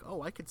that like,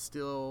 oh, I could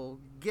still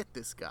get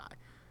this guy.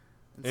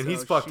 And so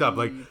he's fucked up.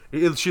 Like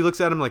she looks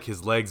at him like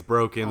his leg's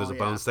broken. There's Oh, a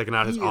bone yeah. sticking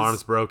out. His He is-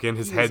 arm's broken.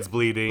 His he head's is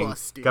bleeding.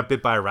 busted. Got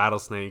bit by a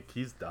rattlesnake.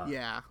 He's done.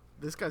 yeah,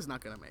 this guy's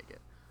not gonna make it.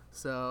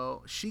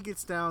 So she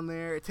gets down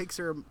there. It takes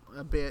her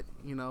a bit,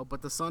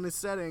 but the sun is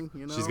setting.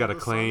 She's got to the sun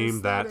is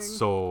claim that setting.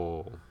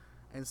 soul.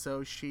 And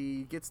so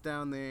she gets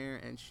down there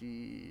and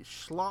she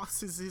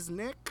schlosses his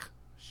neck.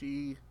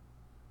 She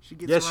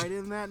gets Yeah, she- right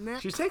in that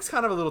neck. She takes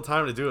kind of a little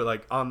time to do it,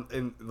 like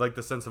in like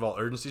the sense of all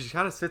urgency. She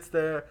kind of sits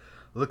there,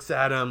 looks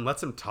at him,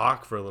 lets him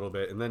talk for a little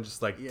bit, and then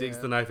just like digs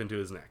Yeah. the knife into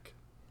his neck.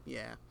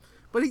 Yeah,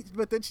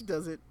 but then she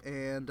does it,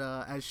 and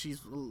as she's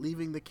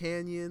leaving the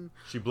canyon,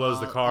 She blows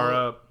the car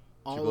up.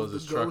 She all blows of the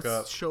his truck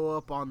ghosts up. show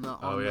up on the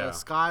yeah. the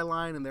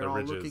skyline, and they're The all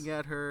ridges. looking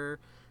at her.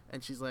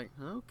 And she's like,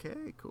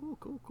 "Okay,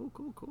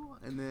 cool."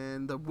 And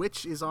then the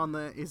witch is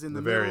in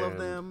the very middle of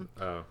end. them.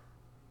 Oh.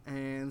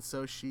 And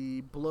so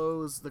she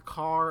blows the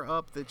car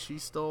up that she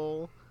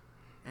stole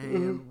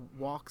and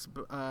walks.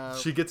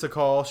 She gets a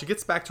call. She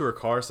gets back to her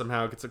car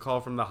somehow. Gets a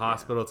call from the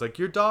hospital. It's like,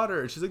 your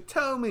daughter. And she's like,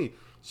 tell me.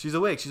 She's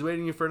awake. She's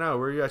waiting you for an hour.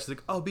 Where are you at? She's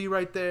like, I'll be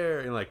right there.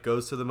 And like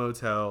goes to the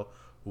motel,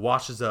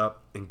 washes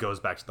up, and goes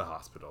back to the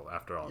hospital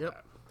after all Yep.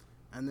 that.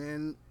 And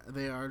then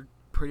they are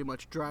pretty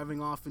much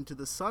driving off into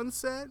the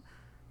sunset.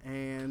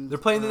 And They've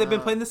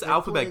been playing this they're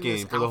alphabet playing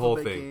game this for the whole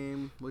alphabet thing.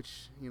 game,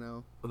 which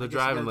Well, I they're guess you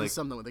driving gotta do like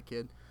something with a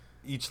kid.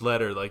 each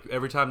letter. Like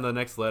every time the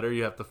next letter,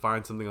 you have to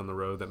find something on the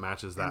road that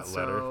matches that And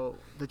letter. so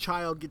the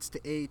child gets to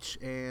H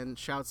and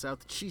shouts out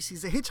that she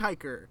sees a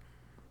hitchhiker.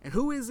 And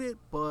who is it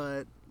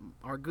but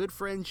our good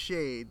friend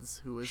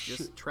Shades, who is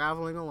just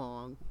traveling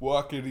along.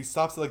 Walking, he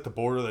stops at like the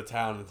border of the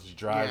town, and she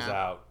drives Yeah.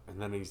 out,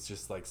 and then he's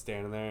just like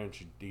standing there, and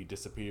he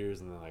disappears,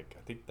 and then like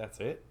I think that's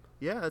it.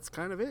 Yeah, that's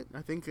kind of it.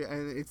 I think,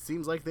 and it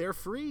seems like they're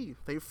free.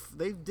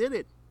 They did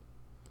it,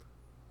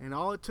 and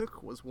all it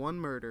took was one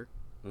murder.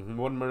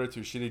 One murder to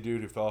a shitty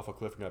dude who fell off a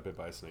cliff and got bit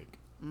by a snake.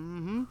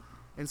 And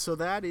so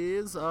that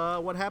is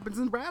what happens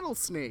in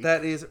Rattlesnake.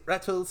 That is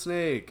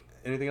Rattlesnake.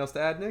 Anything else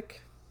to add,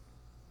 Nick?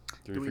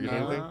 Did Do we we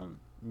forget know? anything?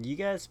 You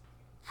guys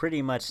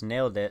pretty much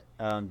nailed it.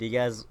 Do you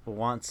guys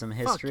want some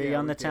history yeah,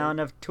 on we the town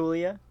of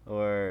Tulia?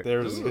 Or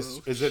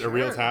Is it a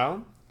real sure.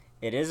 town?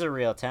 it is a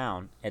real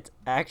town. It's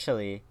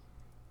actually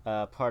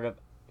part of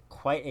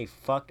quite a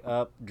fucked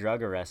up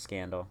drug arrest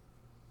scandal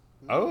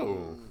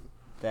Oh.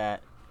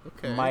 that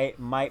Okay.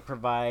 might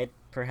provide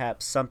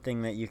perhaps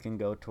something that you can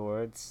go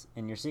towards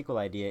in your sequel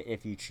idea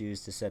if you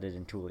choose to set it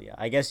in Tulia.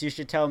 I guess you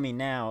should tell me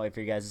now if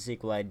your guys'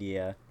 sequel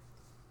idea.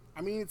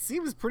 I mean, it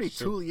seems pretty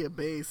Tulia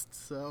based,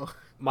 so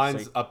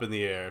Mine's So- up in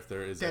the air if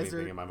there is anything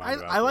desert. in my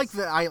mind. I like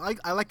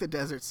I like the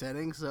desert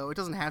setting, so it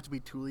doesn't have to be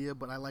Tulia,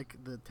 but I like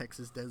the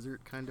Texas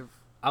desert kind of.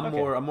 I'm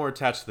Okay. more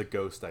attached to the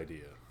ghost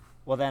idea.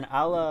 Well then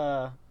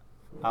I'll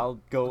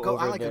go over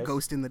I like this a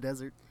ghost in the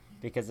desert.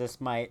 because this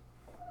might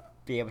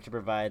be able to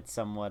provide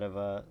somewhat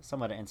of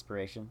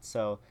inspiration.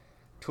 So,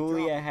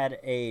 Tulia had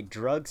a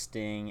drug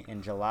sting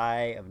in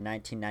July of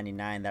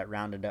 1999 that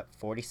rounded up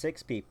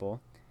 46 people,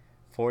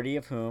 40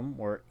 of whom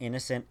were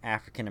innocent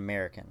African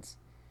Americans.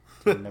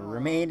 And the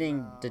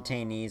remaining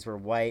detainees were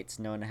whites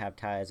known to have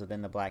ties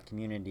within the black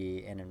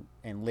community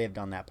and lived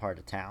on that part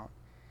of town.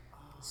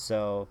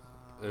 So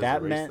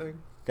that meant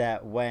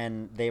that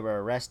when they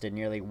were arrested,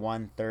 nearly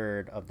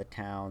 1/3 of the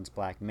town's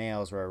black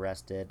males were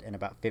arrested, and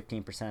about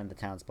 15% of the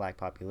town's black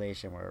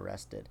population were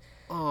arrested.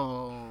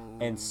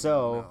 And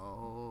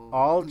so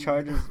all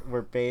charges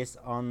were based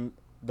on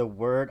the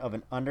word of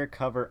an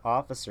undercover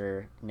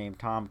officer named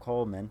Tom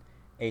Coleman,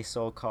 a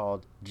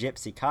so-called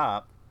gypsy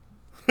cop.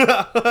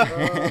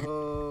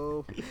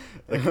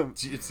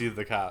 Gypsy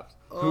the cops.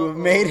 Who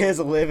made his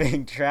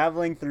living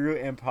traveling through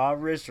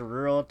impoverished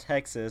rural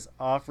Texas,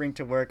 offering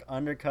to work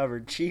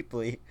undercover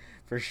cheaply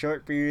for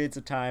short periods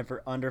of time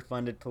for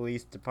underfunded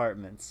police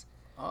departments.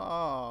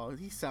 Oh,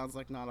 he sounds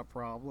like not a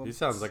problem. He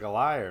sounds like a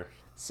liar.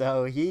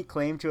 So he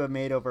claimed to have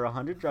made over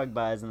 100 drug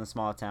buys in the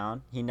small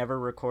town. He never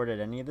recorded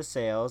any of the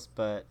sales,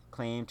 but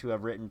claimed to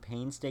have written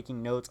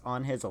painstaking notes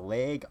on his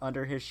leg,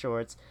 under his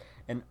shorts,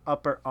 and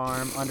upper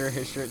arm under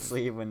his shirt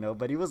sleeve when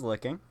nobody was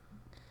looking.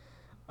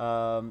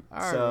 So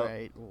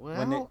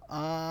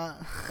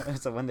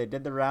when they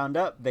did the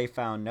roundup, they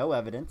found no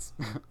evidence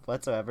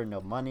whatsoever,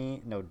 no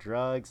money, no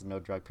drugs, no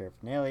drug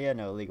paraphernalia,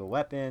 no illegal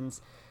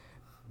weapons.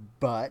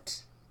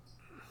 But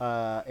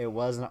it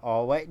was an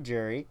all-white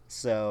jury,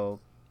 so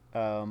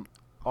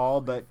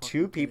all but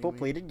 2 people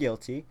pleaded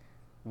guilty.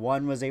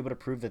 One was able to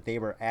prove that they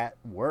were at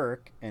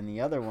work, and the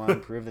other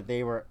one proved that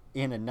they were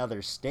in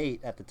another state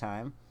at the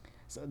time.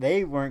 So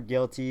they weren't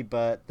guilty,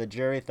 but the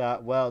jury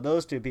thought, well,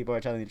 those 2 people are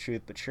telling the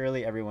truth, but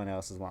surely everyone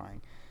else is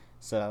lying.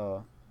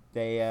 So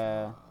they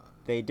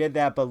did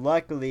that, but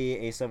luckily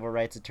a civil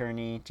rights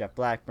attorney, Jeff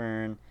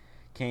Blackburn,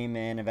 came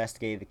in,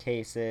 investigated the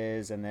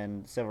cases, and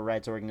then the civil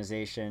rights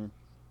organization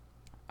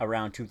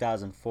around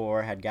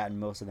 2004 had gotten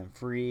most of them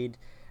freed,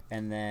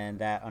 and then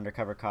that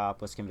undercover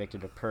cop was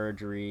convicted of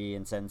perjury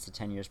and sentenced to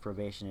 10 years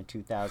probation in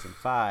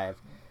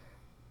 2005.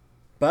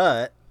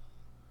 But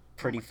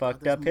pretty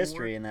fucked up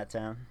history in that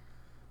town.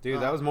 Dude,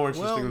 that was more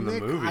interesting than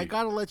Nick, the movie. I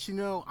gotta let you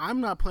know,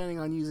 I'm not planning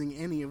on using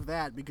any of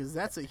that because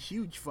that's a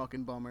huge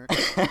fucking bummer.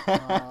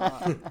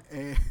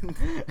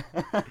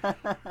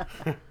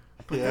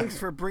 Thanks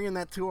for bringing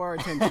that to our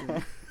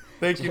attention.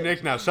 Thank you,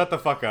 Nick. Now shut the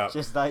fuck up.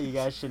 Just thought you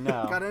guys should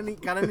know. Got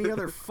any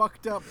other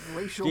fucked up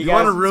racial? You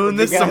want to ruin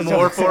this some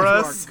more for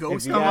us? Come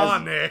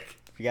on, Nick.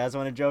 If you guys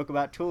want to joke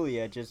about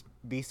Tulia, just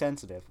be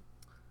sensitive.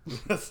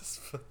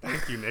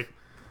 Thank you, Nick.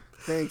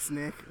 Thanks,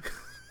 Nick.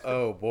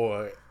 Oh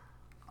boy.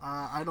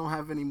 I don't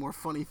have any more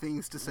funny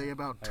things to say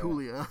about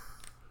Tulia.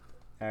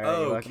 All right,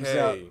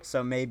 okay.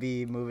 So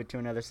maybe move it to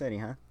another city,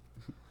 huh?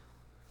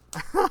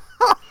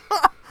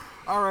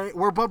 All right,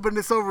 we're bumping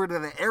this over to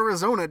the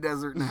Arizona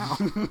desert now.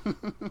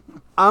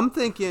 I'm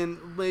thinking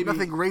maybe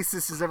nothing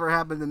racist has ever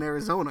happened in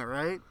Arizona,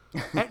 right?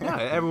 Yeah,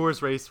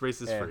 everywhere's race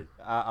is free.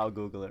 I'll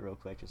Google it real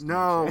quick. Just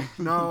no,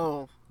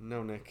 no,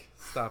 Nick,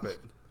 stop it.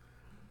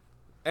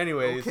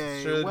 Anyways,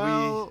 should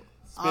we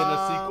spin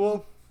a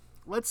sequel?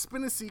 Let's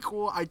spin a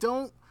sequel. I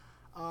don't.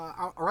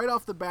 Right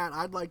off the bat,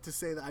 I'd like to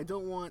say that I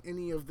don't want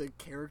any of the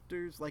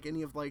characters, like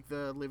any of like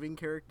the living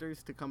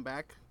characters, to come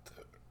back.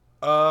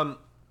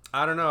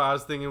 I don't know. I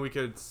was thinking we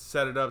could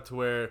set it up to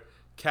where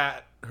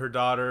Kat, her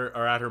daughter,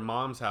 are at her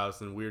mom's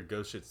house and weird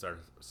ghost shit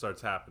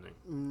starts happening.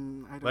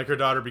 Like her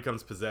daughter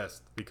becomes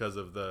possessed because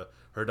of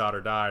her daughter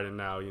died and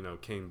now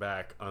came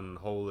back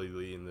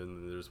unholily, and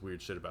then there's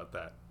weird shit about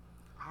that.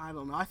 I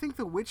don't know. I think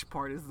the witch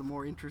part is the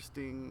more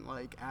interesting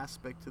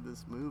aspect to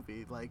this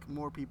movie. Like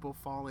more people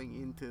falling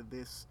into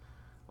this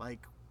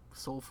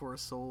soul for a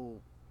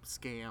soul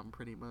scam,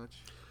 pretty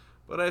much.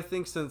 But I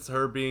think since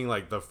her being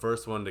the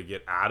first one to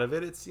get out of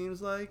it, it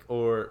seems like,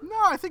 or no,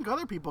 I think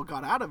other people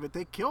got out of it.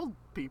 They killed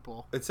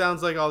people. It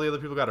sounds like all the other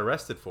people got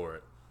arrested for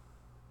it.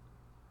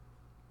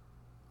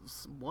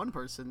 One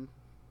person.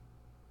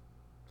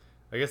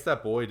 I guess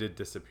that boy did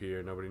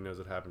disappear. Nobody knows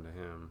what happened to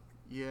him.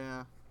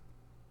 Yeah.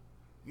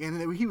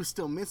 And he was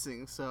still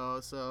missing,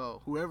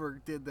 so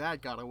whoever did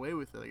that got away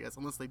with it, I guess,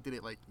 unless they did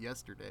it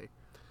yesterday.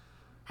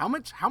 How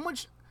much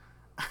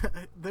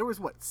there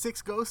was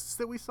 6 ghosts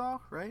that we saw,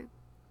 right?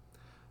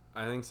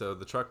 I think so.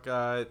 The truck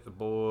guy, the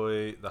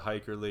boy, the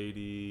hiker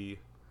lady.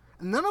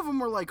 None of them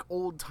were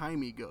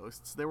old-timey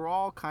ghosts. They were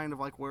all kind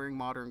of wearing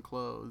modern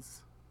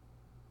clothes.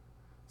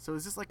 So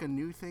is this a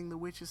new thing the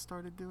witches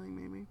started doing,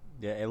 maybe?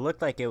 Yeah, it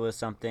looked like it was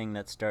something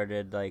that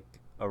started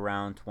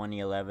around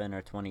 2011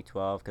 or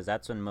 2012, because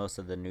that's when most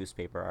of the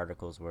newspaper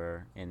articles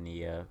were in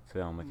the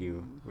film.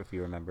 If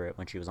you remember it,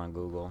 when she was on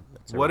Google,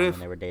 that's when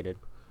they were dated.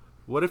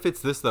 What if it's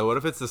this though? What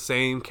if it's the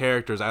same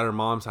characters at her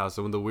mom's house,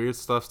 and when the weird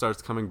stuff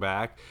starts coming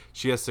back,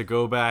 she has to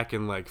go back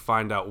and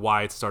find out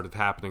why it started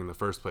happening in the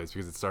first place,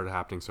 because it started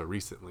happening so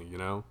recently,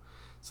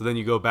 So then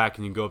you go back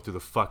and you go up through the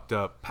fucked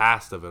up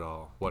past of it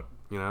all.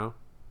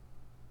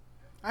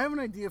 I have an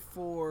idea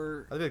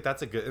for. I think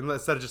that's a good.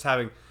 Instead of just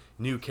having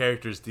new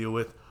characters deal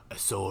with A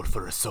soul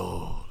for a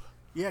soul.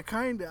 Yeah,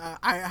 kind of.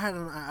 I had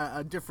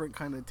a different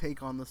kind of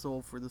take on the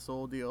soul for the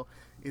soul deal.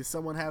 Is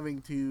someone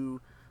having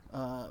to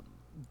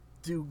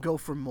go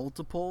for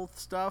multiple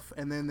stuff,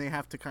 and then they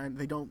have to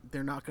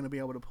they're not going to be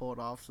able to pull it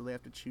off, so they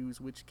have to choose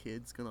which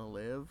kid's going to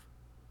live.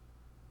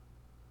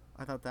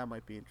 I thought that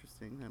might be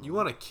interesting. You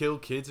want to kill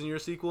kids in your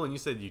sequel, and you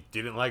said you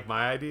didn't like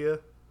my idea?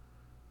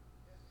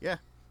 Yeah.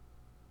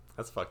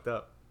 That's fucked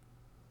up.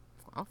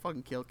 I'll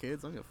fucking kill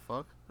kids. I don't give a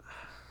fuck.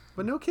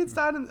 But no kids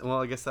died in...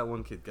 Well, I guess that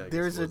one kid guy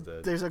was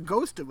dead. There's a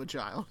ghost of a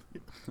child.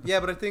 Yeah,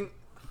 but I think...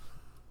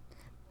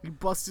 He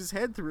busts his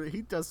head through it.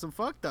 He does some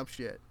fucked up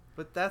shit.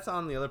 But that's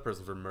on the other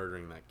person for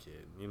murdering that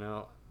kid, you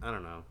know? I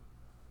don't know.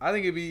 I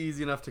think it'd be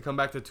easy enough to come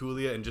back to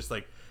Tulia and just,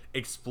 like,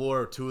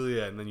 explore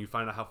Tulia, and then you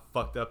find out how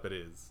fucked up it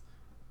is.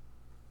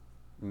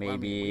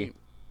 Maybe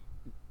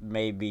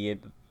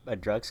a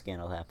drug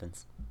scandal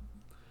happens.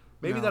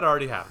 Maybe that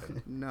already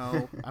happened.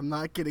 No, I'm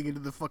not getting into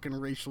the fucking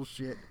racial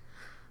shit.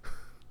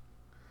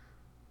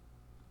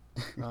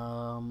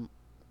 All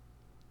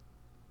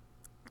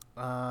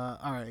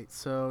right,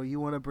 so you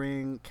want to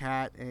bring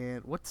Kat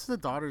and what's the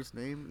daughter's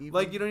name? Even?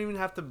 Like, you don't even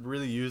have to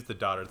really use the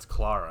daughter. It's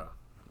Clara.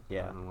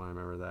 Yeah. I don't know why I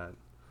remember that.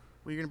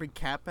 Well, you're gonna bring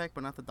Kat back,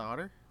 but not the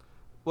daughter.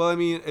 Well, I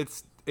mean,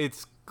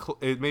 it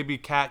maybe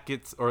Kat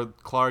gets or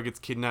Clara gets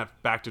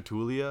kidnapped back to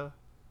Tulia.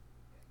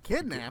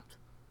 Kidnapped.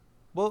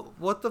 Well,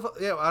 what the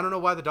yeah? I don't know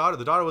why the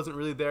daughter wasn't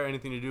really there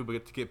anything to do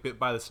but to get bit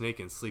by the snake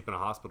and sleep in a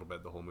hospital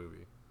bed the whole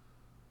movie.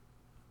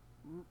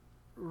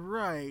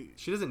 Right.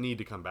 She doesn't need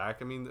to come back.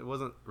 I mean, it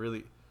wasn't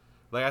really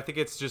like I think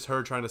it's just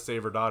her trying to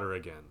save her daughter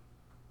again.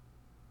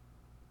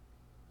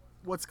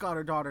 What's got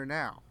her daughter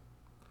now?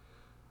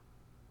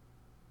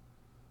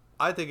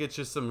 I think it's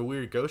just some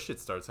weird ghost shit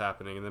starts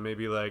happening, and then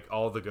maybe like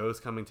all the ghosts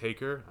come and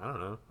take her. I don't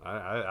know.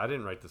 I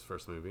didn't write this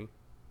first movie.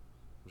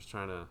 I'm just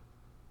trying to.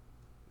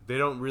 They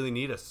don't really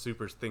need a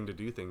super thing to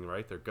do thing,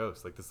 right? They're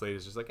ghosts. Like this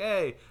lady's just like,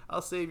 hey,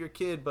 I'll save your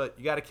kid, but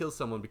you got to kill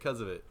someone because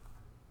of it.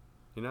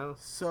 You know?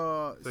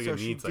 So she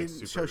didn't. Like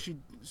super... So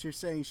you're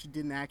saying she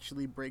didn't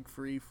actually break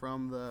free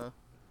from the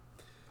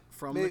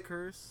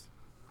curse?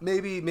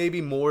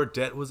 Maybe more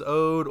debt was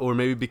owed, or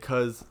maybe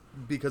because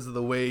of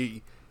the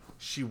way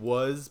she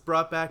was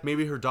brought back.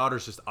 Maybe her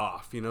daughter's just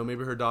off. You know?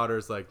 Maybe her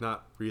daughter's like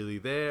not really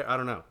there. I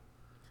don't know.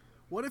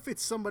 What if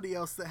it's somebody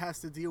else that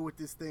has to deal with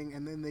this thing,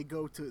 and then they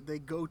go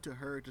to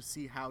her to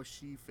see how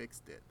she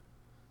fixed it,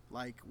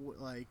 like.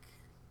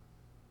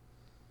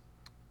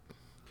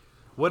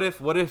 What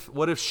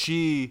if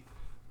she,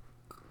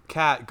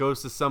 Kat,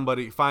 goes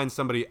to finds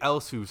somebody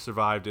else who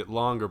survived it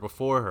longer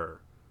before her,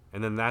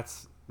 and then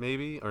that's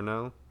maybe or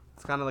no?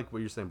 It's kind of like what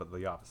you're saying, but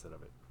the opposite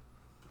of it.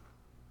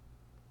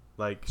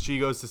 Like she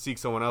goes to seek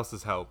someone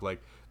else's help.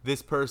 Like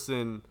this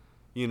person,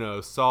 you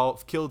know,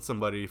 killed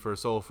somebody for a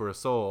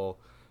soul.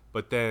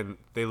 But then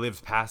they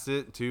lived past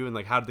it too, and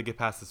like, how did they get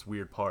past this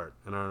weird part?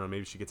 And I don't know,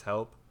 maybe she gets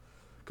help.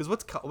 Because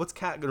what's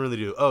Kat gonna really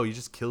do? Oh, you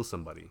just kill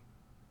somebody,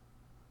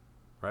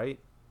 right?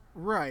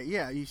 Right.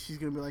 Yeah. She's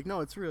gonna be like,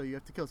 no, it's real. You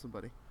have to kill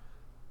somebody.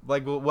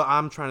 Like, what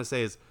I'm trying to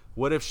say is,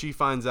 what if she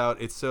finds out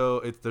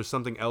there's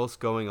something else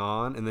going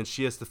on, and then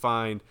she has to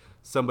find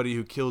somebody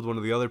who killed one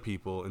of the other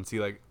people and see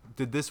like,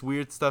 did this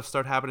weird stuff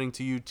start happening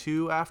to you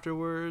too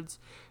afterwards?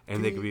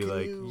 And they could be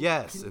like,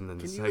 yes, and then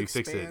this is how you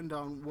fix it. Can you expand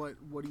on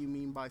what do you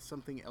mean by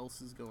something else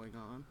is going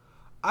on?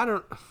 I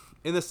don't,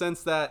 in the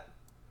sense that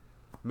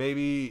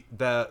maybe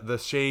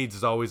the shades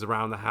is always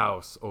around the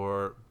house,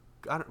 or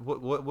I don't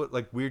what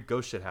like weird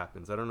ghost shit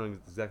happens. I don't know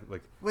exactly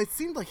like. Well, it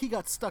seemed like he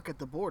got stuck at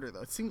the border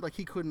though. It seemed like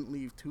he couldn't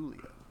leave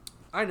Tulia.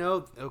 I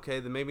know. Okay,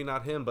 then maybe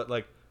not him, but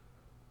like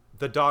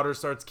the daughter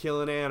starts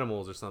killing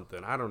animals or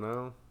something. I don't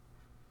know.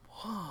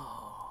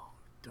 Whoa,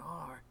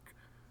 dark.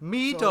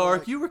 Me, so, dark.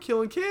 Like, you were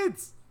killing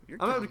kids.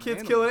 I'm having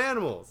kids killing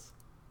animals.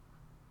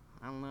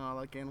 I don't know. I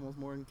like animals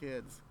more than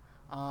kids.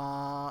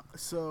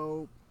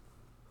 So.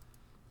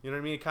 You know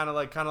what I mean? Kind of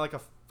like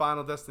a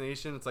Final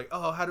Destination. It's like,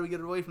 oh, how do we get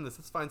away from this?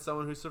 Let's find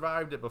someone who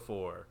survived it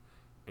before.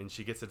 And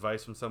she gets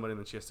advice from somebody, and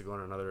then she has to go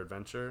on another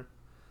adventure.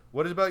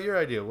 What is about your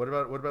idea? What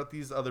about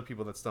these other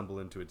people that stumble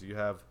into it? Do you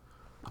have?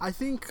 I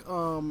think.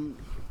 You're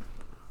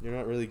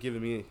not really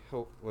giving me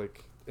hope,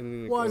 like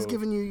anything. Well, I was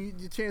giving you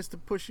the chance to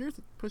push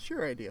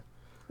your idea.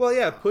 Well,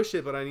 yeah, push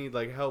it, but I need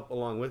like help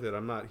along with it.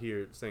 I'm not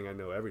here saying I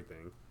know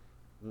everything.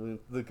 I'm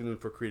looking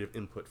for creative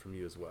input from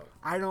you as well.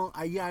 I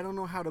don't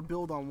know how to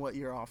build on what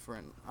you're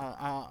offering.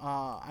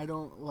 I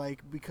don't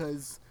like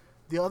because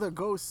the other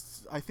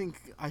ghosts. I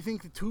think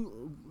the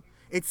two.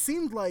 It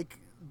seemed like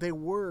they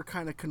were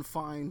kind of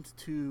confined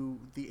to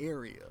the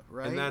area,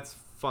 right? And that's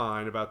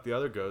fine. About the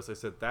other ghosts, I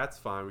said that's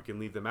fine. We can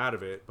leave them out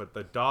of it. But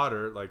the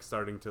daughter, like,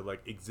 starting to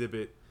like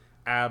exhibit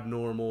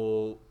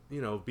abnormal,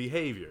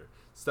 behavior.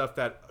 Stuff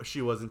that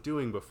she wasn't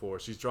doing before.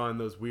 She's drawing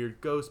those weird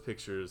ghost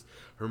pictures.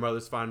 Her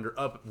mother's finding her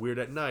up weird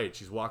at night.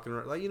 She's walking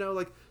around,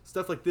 like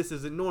stuff like this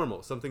isn't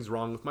normal. Something's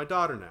wrong with my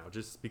daughter now.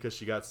 Just because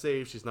she got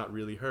saved, she's not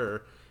really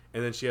her.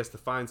 and then she has to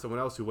find someone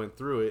else who went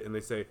through it, and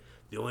they say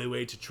the only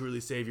way to truly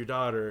save your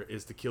daughter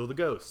is to kill the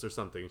ghosts or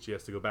something. And she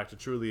has to go back to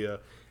Trulia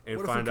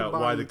and find out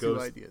why the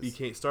ghost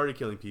started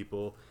killing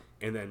people,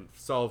 and then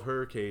solve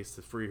her case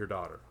to free her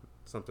daughter,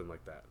 something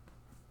like that.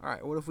 All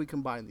right, what if we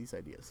combine these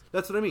ideas?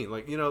 That's what I mean.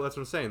 Like, that's what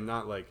I'm saying.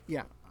 Not like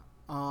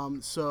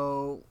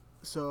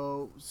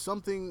So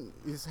something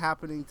is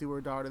happening to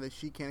her daughter that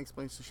she can't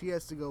explain. So she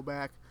has to go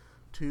back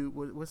to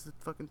what's the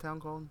fucking town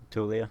called?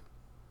 Tulia.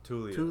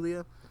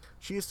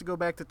 She has to go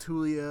back to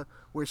Tulia,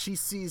 where she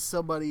sees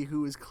somebody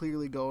who is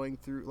clearly going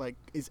through, like,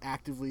 is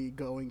actively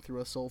going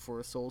through a soul for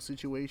a soul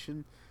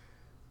situation,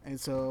 and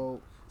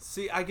so.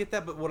 See, I get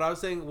that, but what I was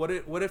saying, what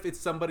if it's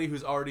somebody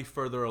who's already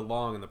further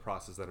along in the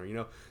process than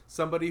her?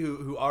 Somebody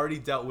who already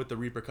dealt with the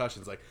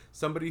repercussions, like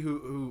somebody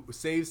who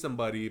saved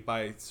somebody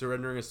by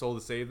surrendering a soul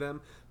to save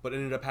them, but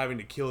ended up having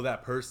to kill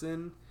that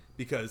person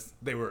because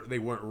they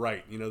weren't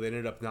right. They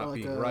ended up not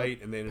being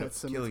right, and they ended up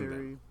killing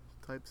them.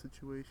 Type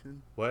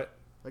situation. What?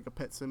 Like a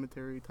Pet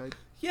Cemetery type.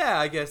 Yeah,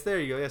 I guess there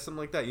you go. Yeah, something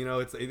like that.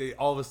 It's they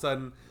all of a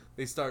sudden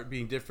they start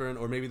being different,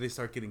 or maybe they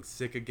start getting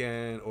sick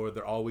again, or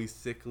they're always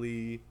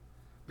sickly.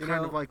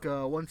 Kind of like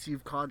once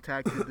you've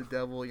contacted the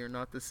devil, you're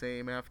not the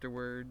same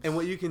afterwards. And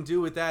what you can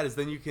do with that is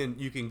then you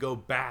can go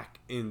back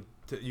you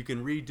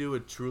can redo a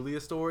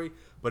Trulia story,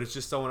 but it's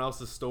just someone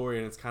else's story,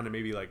 and it's kind of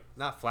maybe like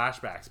not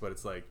flashbacks, but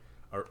it's like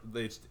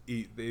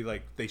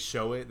they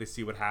show it, they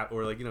see what happened,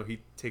 or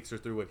he takes her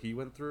through what he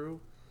went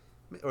through,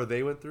 or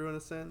they went through in a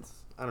sense.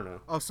 I don't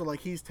know. Oh, so like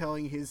he's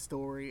telling his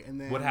story,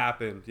 and then what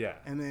happened, yeah.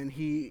 And then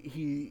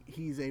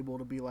he's able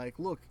to be like,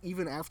 look,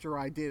 even after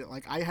I did it,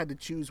 like I had to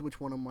choose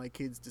which one of my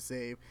kids to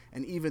save,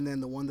 and even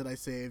then the one that I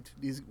saved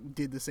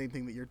did the same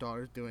thing that your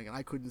daughter's doing, and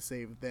I couldn't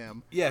save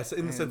them. Yes,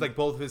 in the sense like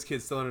both of his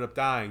kids still ended up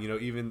dying.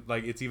 Even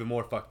like it's even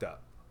more fucked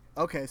up.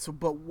 Okay, so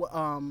but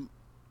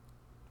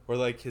or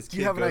like his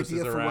kid goes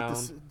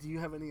around. Do you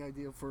have any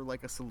idea for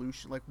like a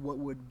solution? Like what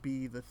would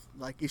be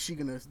is she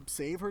gonna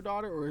save her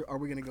daughter, or are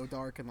we gonna go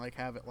dark and like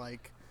have it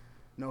like,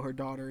 no, her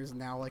daughter is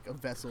now like a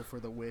vessel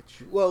for the witch?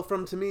 Well,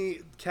 to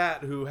me,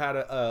 Kat, who had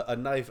a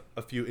knife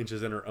a few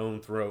inches in her own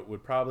throat,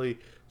 would probably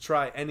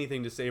try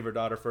anything to save her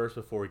daughter first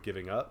before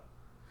giving up.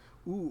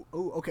 Ooh,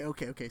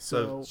 okay.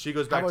 So she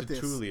goes back to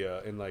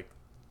Tulia and like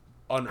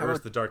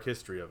unearths the dark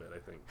history of it, I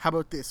think. How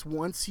about this?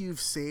 Once you've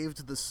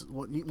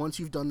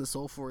done the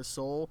soul for a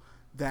soul,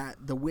 that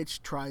the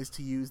witch tries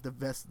to use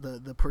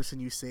the person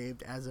you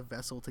saved as a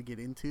vessel to get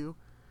into.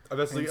 A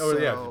vessel,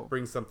 to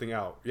bring something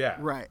out. Yeah.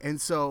 Right.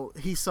 And so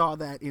he saw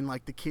that in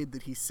like the kid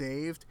that he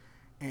saved,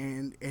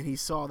 and he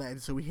saw that,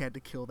 and so he had to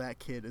kill that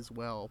kid as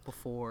well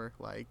before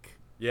like.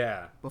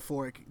 Yeah.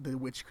 Before the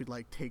witch could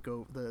like take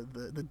over,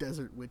 the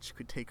desert witch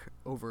could take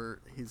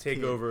over his kid.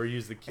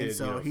 Use the kid. And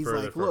so he's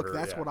like, look,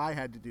 that's what I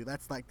had to do.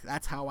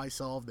 That's how I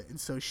solved it. And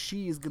so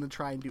she is gonna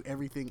try and do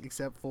everything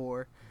except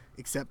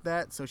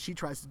that. So she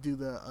tries to do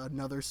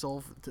another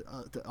soul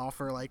to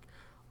offer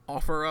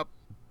up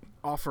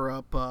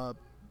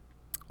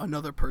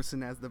another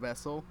person as the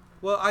vessel.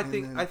 Well, I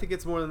think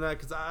it's more than that,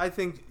 because I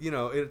think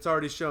it's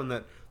already shown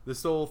that the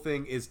soul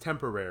thing is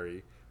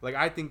temporary. Like,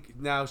 I think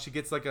now she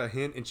gets, like, a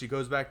hint, and she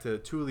goes back to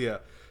Tulia,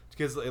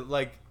 because,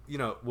 like,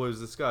 what was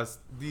discussed,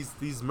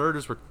 these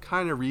murders were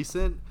kind of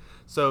recent,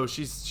 so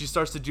she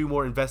starts to do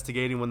more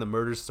investigating when the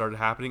murders started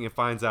happening, and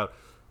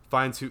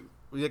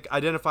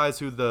identifies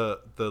who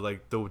the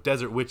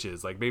desert witch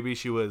is. Like, maybe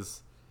she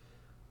was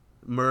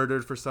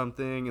murdered for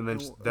something, and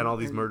then all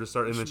these murders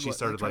started, and then she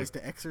started, like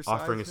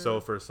offering a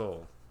soul for a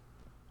soul.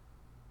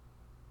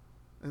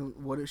 And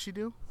what does she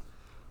do?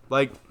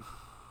 Like,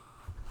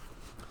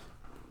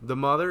 the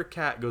mother,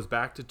 Kat, goes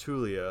back to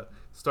Tulia,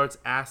 starts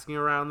asking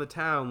around the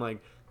town,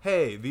 like,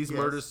 hey, these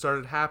murders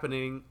started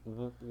happening.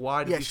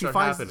 Why did they start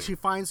happening? She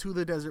finds who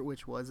the desert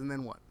witch was, and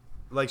then what?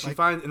 She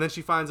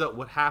finds out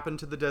what happened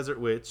to the desert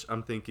witch.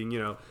 I'm thinking,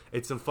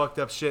 it's some fucked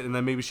up shit, and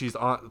then maybe she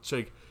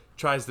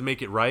tries to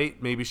make it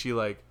right. Maybe she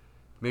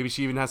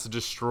even has to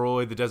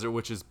destroy the desert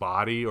witch's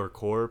body or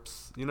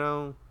corpse,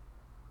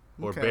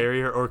 or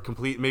bury her, or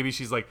complete. Maybe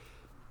she's like,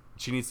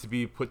 she needs to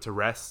be put to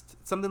rest,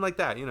 something like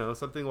that,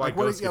 something like.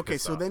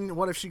 So then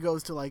what if she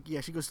goes to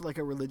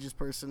a religious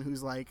person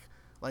who's like,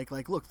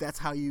 look, that's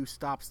how you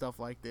stop stuff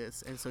like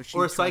this, and so she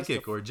or a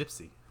psychic or a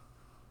gypsy.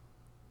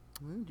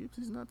 Well,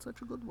 gypsy's not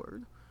such a good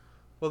word.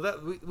 Well,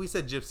 that we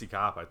said gypsy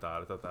cop. I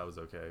thought that was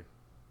okay.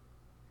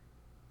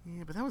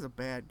 Yeah, but that was a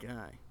bad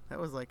guy. That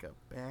was like a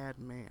bad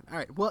man. All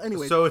right. Well,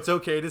 anyway. So it's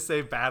okay to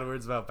say bad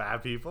words about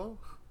bad people?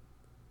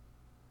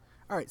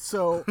 All right.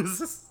 So,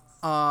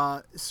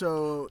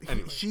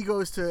 anyway. She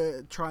goes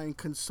to try and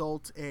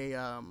consult a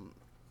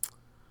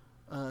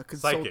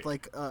psychic.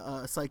 like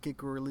a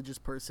psychic or religious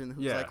person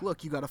who's like,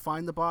 look, you got to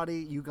find the body.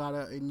 You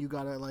gotta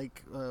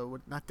like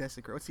not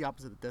desecrate. What's the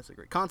opposite of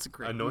desecrate?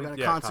 Consecrate. You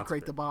gotta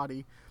consecrate the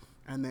body,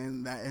 and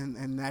then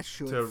that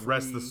should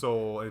rest the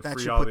soul and that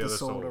free should all put the the other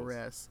soul souls to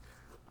rest.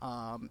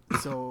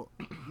 So,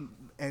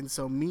 And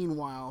so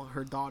meanwhile,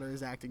 her daughter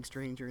is acting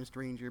stranger and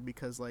stranger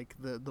because like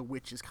the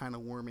witch is kind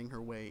of worming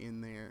her way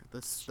in there.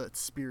 The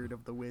spirit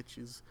of the witch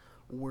is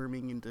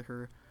worming into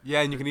her.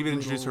 Yeah, and you can even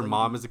introduce her lady.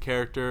 mom as a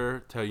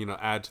character to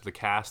add to the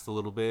cast a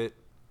little bit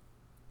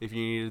if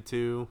you needed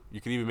to.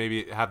 You could even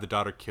maybe have the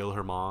daughter kill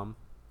her mom.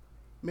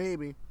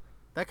 Maybe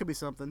that could be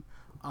something.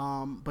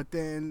 But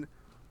then,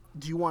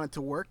 do you want it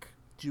to work?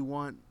 Do you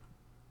want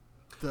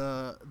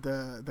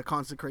the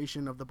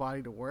consecration of the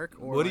body to work?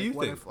 Or what do like, you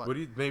think? If, like, what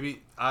do you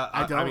maybe?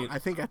 I don't. I mean, I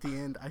think at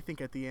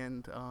the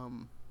end,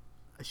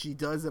 she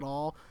does it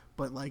all,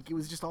 but like it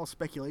was just all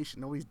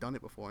speculation. Nobody's done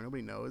it before.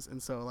 Nobody knows,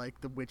 and so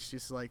like the witch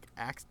just like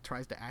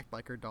tries to act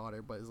like her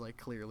daughter, but is like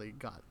clearly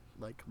got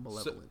like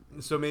malevolent.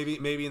 So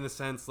maybe in the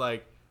sense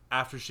like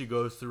after she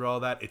goes through all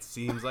that, it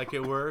seems like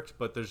it worked,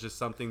 but there's just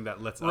something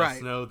that lets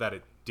us know that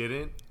it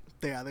didn't.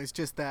 Yeah, there's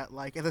just that,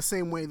 like, in the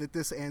same way that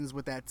this ends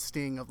with that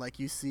sting of, like,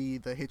 you see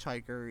the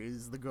hitchhiker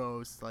is the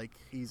ghost, like,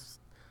 he's,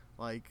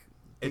 like,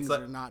 things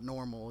are not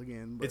normal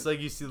again. But. It's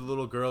like you see the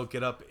little girl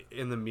get up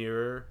in the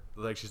mirror,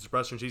 like, she's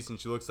brushing her teeth, and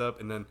she looks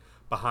up, and then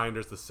behind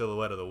her's the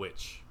silhouette of the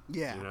witch.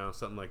 Yeah. You know,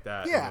 something like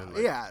that. Yeah, and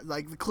then,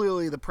 like,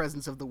 clearly the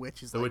presence of the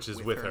witch is, the witch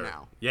is with her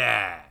now.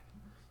 Yeah.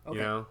 Okay.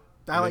 You know?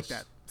 I like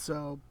that.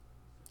 So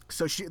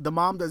the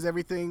mom does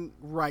everything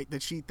right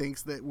that she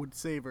thinks that would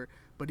save her,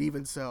 but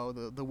even so,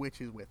 the witch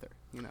is with her,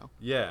 you know?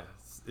 Yeah,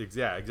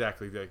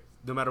 exactly. Like,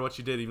 no matter what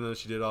she did, even though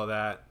she did all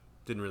that,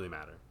 didn't really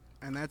matter.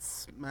 And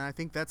I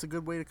think that's a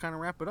good way to kind of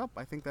wrap it up.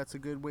 I think that's a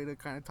good way to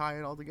kind of tie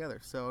it all together.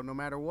 So no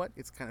matter what,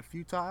 it's kind of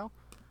futile.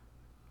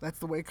 That's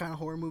the way kind of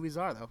horror movies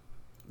are, though.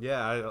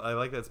 Yeah, I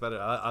like that's better.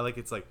 I like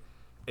it's like,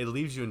 it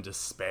leaves you in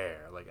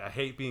despair. Like, I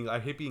hate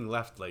being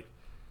left like,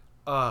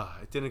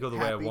 it didn't go the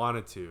way I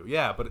wanted to.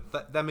 Yeah,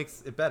 but that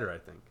makes it better, I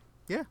think.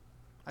 Yeah,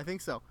 I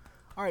think so.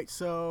 All right,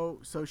 so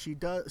she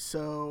does.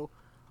 So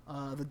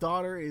the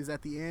daughter is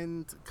at the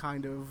end,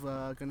 kind of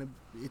gonna.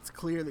 It's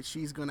clear that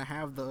she's gonna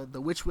have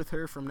the witch with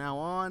her from now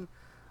on.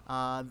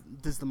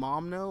 Does the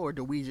mom know, or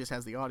do we just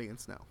as the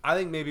audience know? I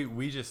think maybe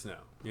we just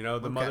know. You know,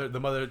 the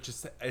mother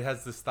just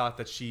has this thought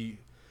that she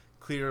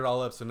cleared it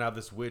all up, so now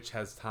this witch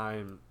has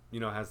time.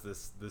 You know, has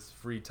this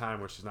free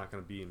time where she's not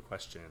gonna be in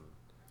question.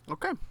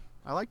 Okay,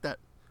 I like that.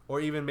 Or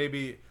even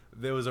maybe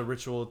there was a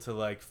ritual to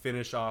like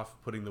finish off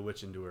putting the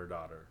witch into her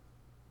daughter.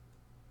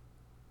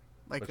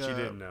 But she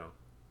didn't know.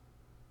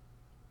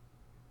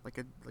 Like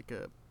a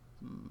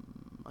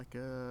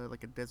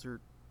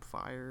desert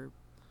fire.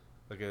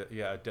 Like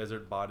a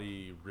desert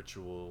body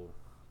ritual,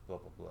 blah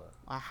blah blah.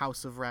 A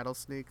house of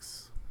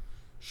rattlesnakes.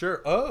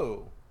 Sure.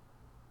 Oh.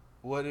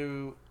 What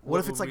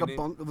if it's like a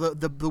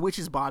the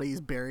witch's body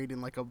is buried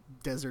in like a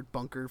desert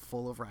bunker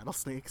full of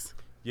rattlesnakes?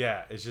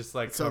 Yeah, it's just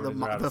like so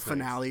the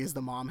finale is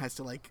the mom has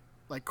to like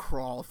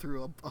crawl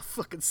through a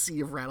fucking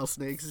sea of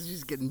rattlesnakes.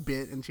 She's getting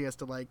bit and she has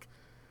to like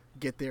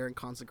get there and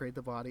consecrate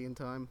the body in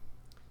time.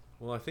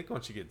 Well, I think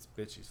once she gets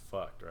bit, she's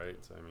fucked, right?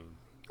 So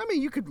I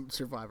mean, you could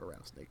survive a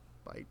rattlesnake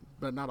bite,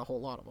 but not a whole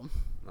lot of them.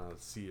 Not a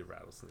sea of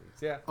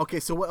rattlesnakes. Yeah. Okay,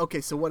 so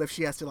what if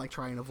she has to like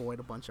try and avoid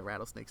a bunch of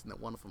rattlesnakes and then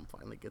one of them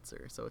finally gets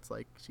her? So it's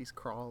like she's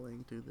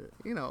crawling through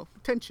the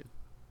tension.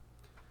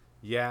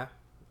 Yeah.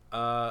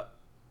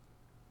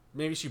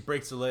 Maybe she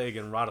breaks her leg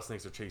and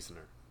rattlesnakes are chasing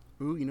her.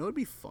 Ooh, you know what'd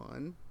be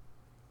fun?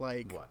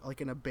 Like what?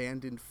 Like an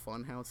abandoned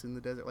fun house in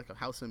the desert, like a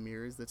house of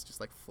mirrors that's just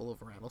like full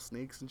of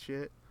rattlesnakes and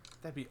shit.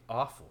 That'd be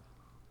awful.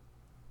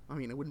 I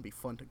mean, it wouldn't be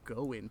fun to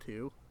go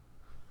into.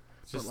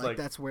 It's just but like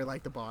that's where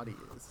like the body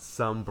is.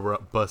 Some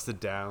busted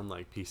down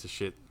like piece of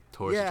shit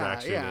tourist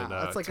attraction in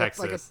it's like Texas.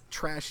 Like a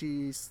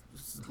trashy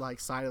like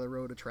side of the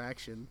road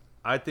attraction.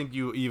 I think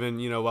you even,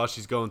 while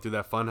she's going through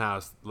that fun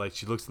house, like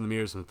she looks in the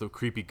mirrors and the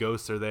creepy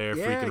ghosts are there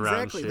freaking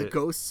around and shit. The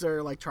ghosts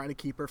are like trying to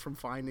keep her from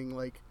finding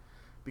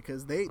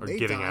because they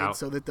died out.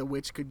 so that the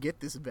witch could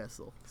get this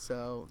vessel.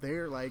 So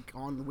they're like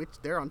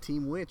they're on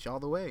Team Witch all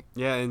the way.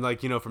 Yeah, and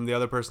like, from the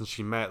other person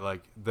she met,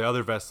 like the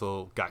other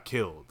vessel got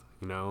killed,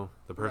 the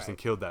person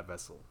killed that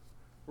vessel.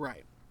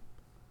 Right.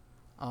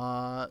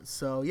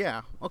 So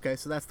yeah. Okay,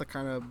 so that's the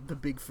kind of the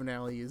big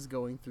finale is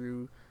going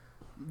through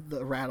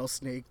the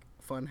rattlesnake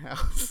fun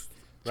house.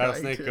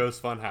 Rattlesnake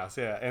Ghost Fun House,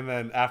 yeah. And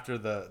then after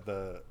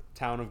the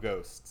town of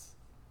ghosts.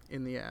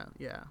 Yeah.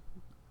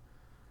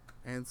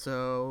 And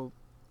so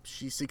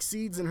she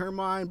succeeds in her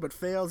mind but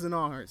fails in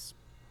ours.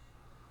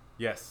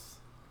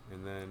 Yes.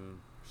 And then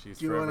she's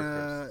forever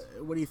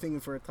cursed. What are you thinking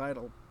for a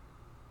title?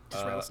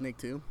 Just Rattlesnake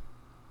 2?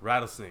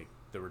 Rattlesnake,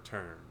 The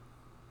Return.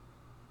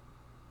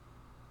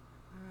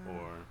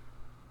 Or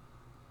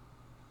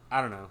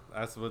I don't know.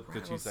 That's what the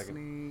 2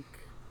 second.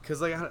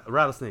 Because like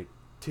Rattlesnake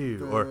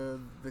 2 or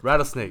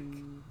Rattlesnake.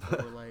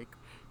 Or like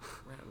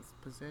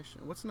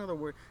possession. What's another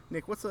word?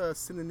 Nick, what's a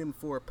synonym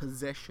for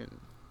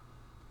possession?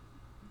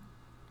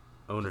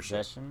 Ownership.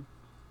 Possession?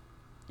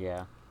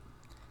 Yeah.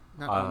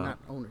 Not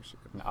ownership.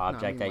 An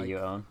object that you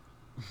own.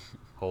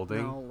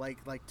 Holding? No,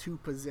 like to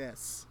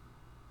possess.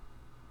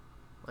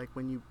 Like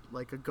when you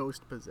like a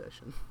ghost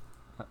possession.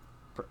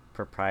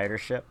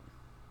 Proprietorship?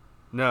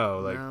 No,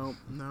 like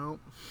nope,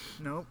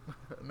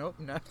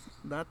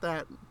 not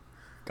that.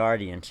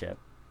 Guardianship.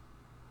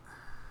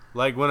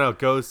 Like when a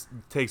ghost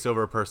takes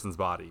over a person's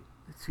body.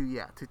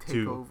 To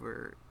take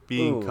over.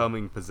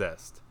 Becoming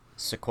possessed.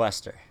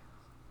 Sequester.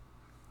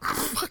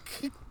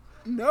 Fucking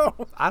no.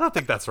 I don't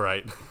think that's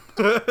right.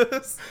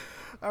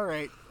 All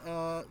right.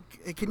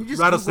 Can you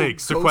just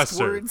rattlesnake Google ghost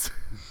sequester words?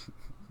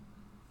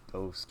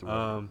 Ghost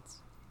words.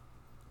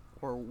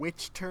 Or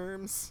witch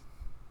terms?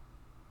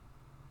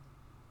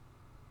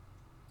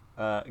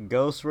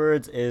 Ghost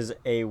words is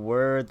a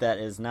word that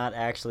is not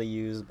actually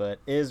used but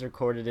is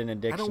recorded in a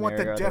dictionary. I don't want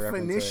the or other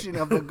definition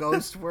of the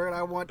ghost word.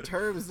 I want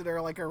terms that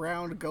are like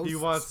around ghost He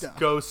wants stuff.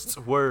 ghost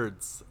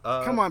words.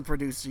 Come on,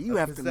 producer. You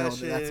have to know that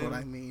that's what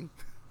I mean.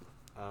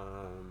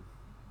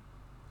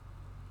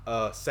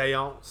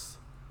 Seance.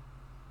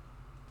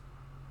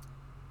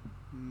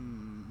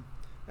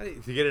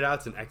 To get it out,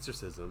 it's an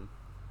exorcism.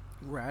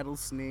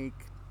 Rattlesnake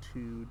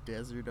to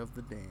Desert of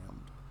the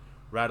Damned.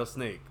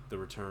 Rattlesnake, the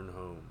return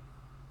home.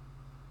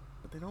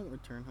 But they don't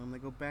return home. They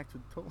go back to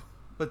the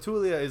But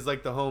Tulia is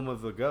like the home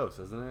of the ghost,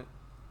 isn't it?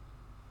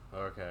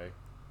 Okay.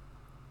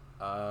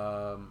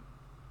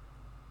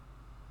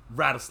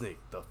 Rattlesnake,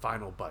 the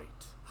final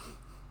bite.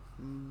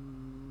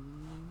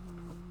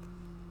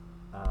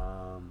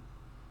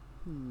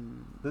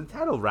 The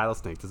title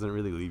Rattlesnake doesn't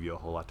really leave you a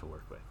whole lot to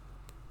work with.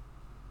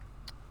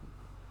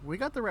 We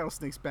got the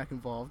rattlesnakes back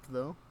involved,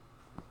 though.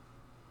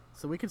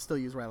 So we can still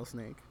use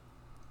rattlesnake.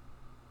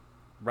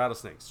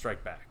 Rattlesnake,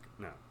 Strike Back.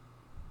 No.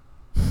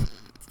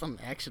 It's not an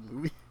action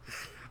movie.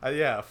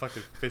 Yeah, a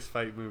fucking fist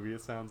fight movie,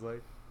 it sounds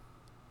like.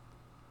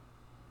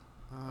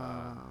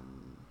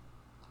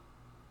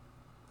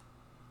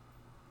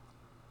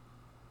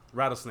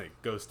 Rattlesnake,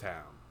 Ghost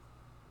Town.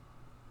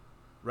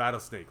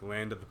 Rattlesnake,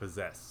 Land of the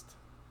Possessed.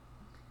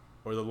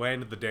 Or the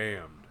Land of the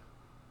Damned.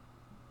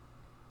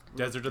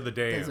 Desert of the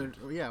Damned.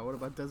 What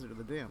about Desert of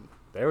the Damned?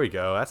 There we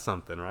go. That's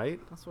something, right?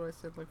 That's what I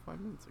said like 5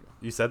 minutes ago.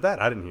 You said that?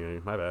 I didn't hear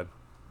you. My bad.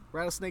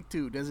 Rattlesnake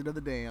 2, Desert of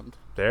the Damned.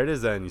 There it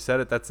is then. You said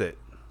it. That's it.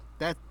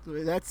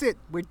 That's it.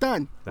 We're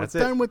done. We're That's it.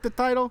 done with the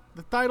title.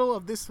 The title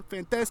of this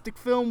fantastic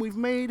film we've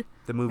made.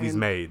 The movie's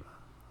made.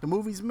 The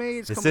movie's made.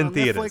 It's It's coming in on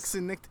theaters.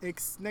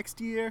 Netflix in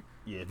next year.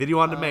 Yeah, video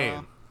on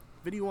demand.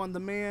 Video on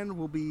demand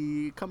will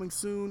be coming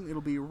soon.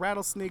 It'll be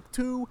Rattlesnake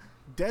 2,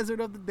 Desert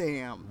of the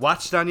Damned.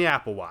 Watch it on your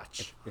Apple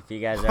Watch. If you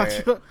guys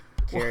Watch are it-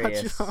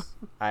 curious, watch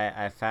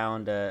I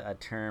found a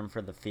term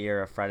for the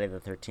fear of Friday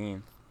the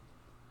 13th.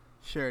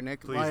 Sure,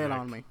 Nick. Please, Lay it Nick.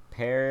 on me.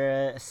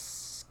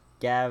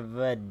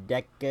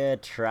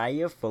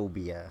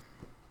 Parascavadecatriophobia.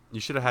 You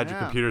should have had your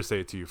Yeah. computer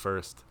say it to you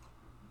first.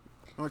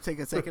 I want to take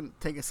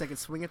a second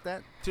swing at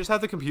that. Just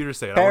have the computer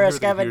say it. I wanna hear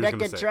what the computer's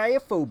gonna say.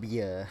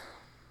 Parascavadecatriophobia.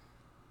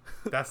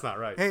 That's not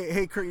right.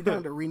 Hey, Kurt, you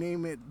down to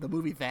rename it the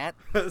movie that?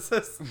 It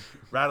says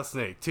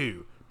Rattlesnake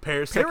 2,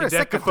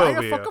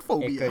 Parascavadecaphobia.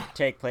 Parascavadecaphobia. It could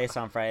take place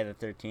on Friday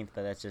the 13th,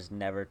 but that's just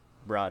never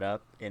brought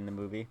up in the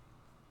movie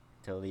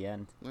till the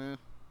end. Eh,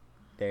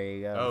 There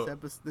you go. Oh.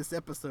 this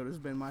episode has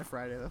been my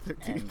Friday the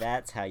 13th. And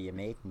that's how you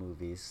make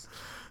movies.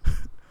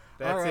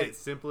 That's All right. it.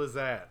 Simple as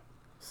that.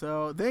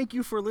 So thank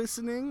you for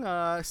listening.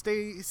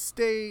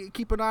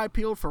 Keep an eye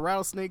peeled for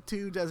Rattlesnake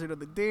 2, Desert of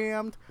the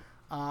Damned.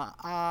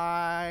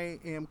 I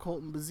am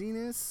Colton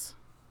Bazinas.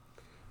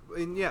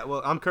 And yeah,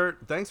 well, I'm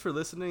Kurt. Thanks for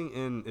listening.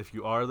 And if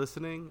you are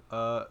listening,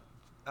 I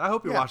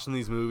hope you're Yeah. watching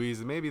these movies.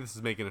 And maybe this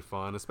is making it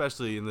fun,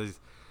 especially in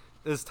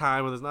this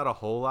time when there's not a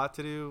whole lot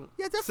to do.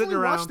 Yeah, Sitting definitely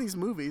around, watch these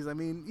movies. I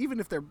mean, even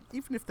if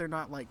they're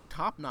not like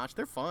top notch,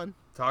 they're fun.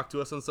 Talk to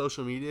us on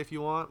social media if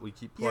you want. We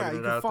keep Yeah, plugging you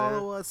it can out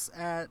follow us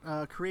at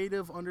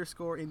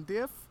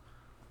creative_indiff.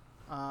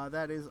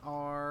 That is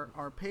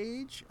our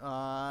page.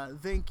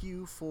 Thank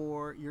you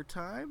for your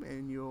time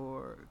and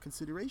your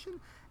consideration,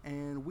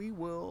 and we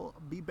will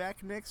be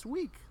back next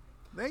week.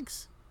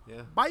 Thanks. there.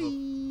 Yeah. Bye.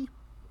 Cool.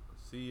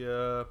 See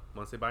ya.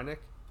 Want to say bye,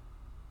 Nick?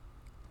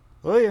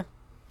 Oh yeah.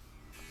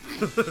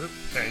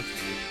 Thanks.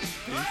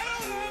 I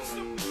don't want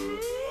some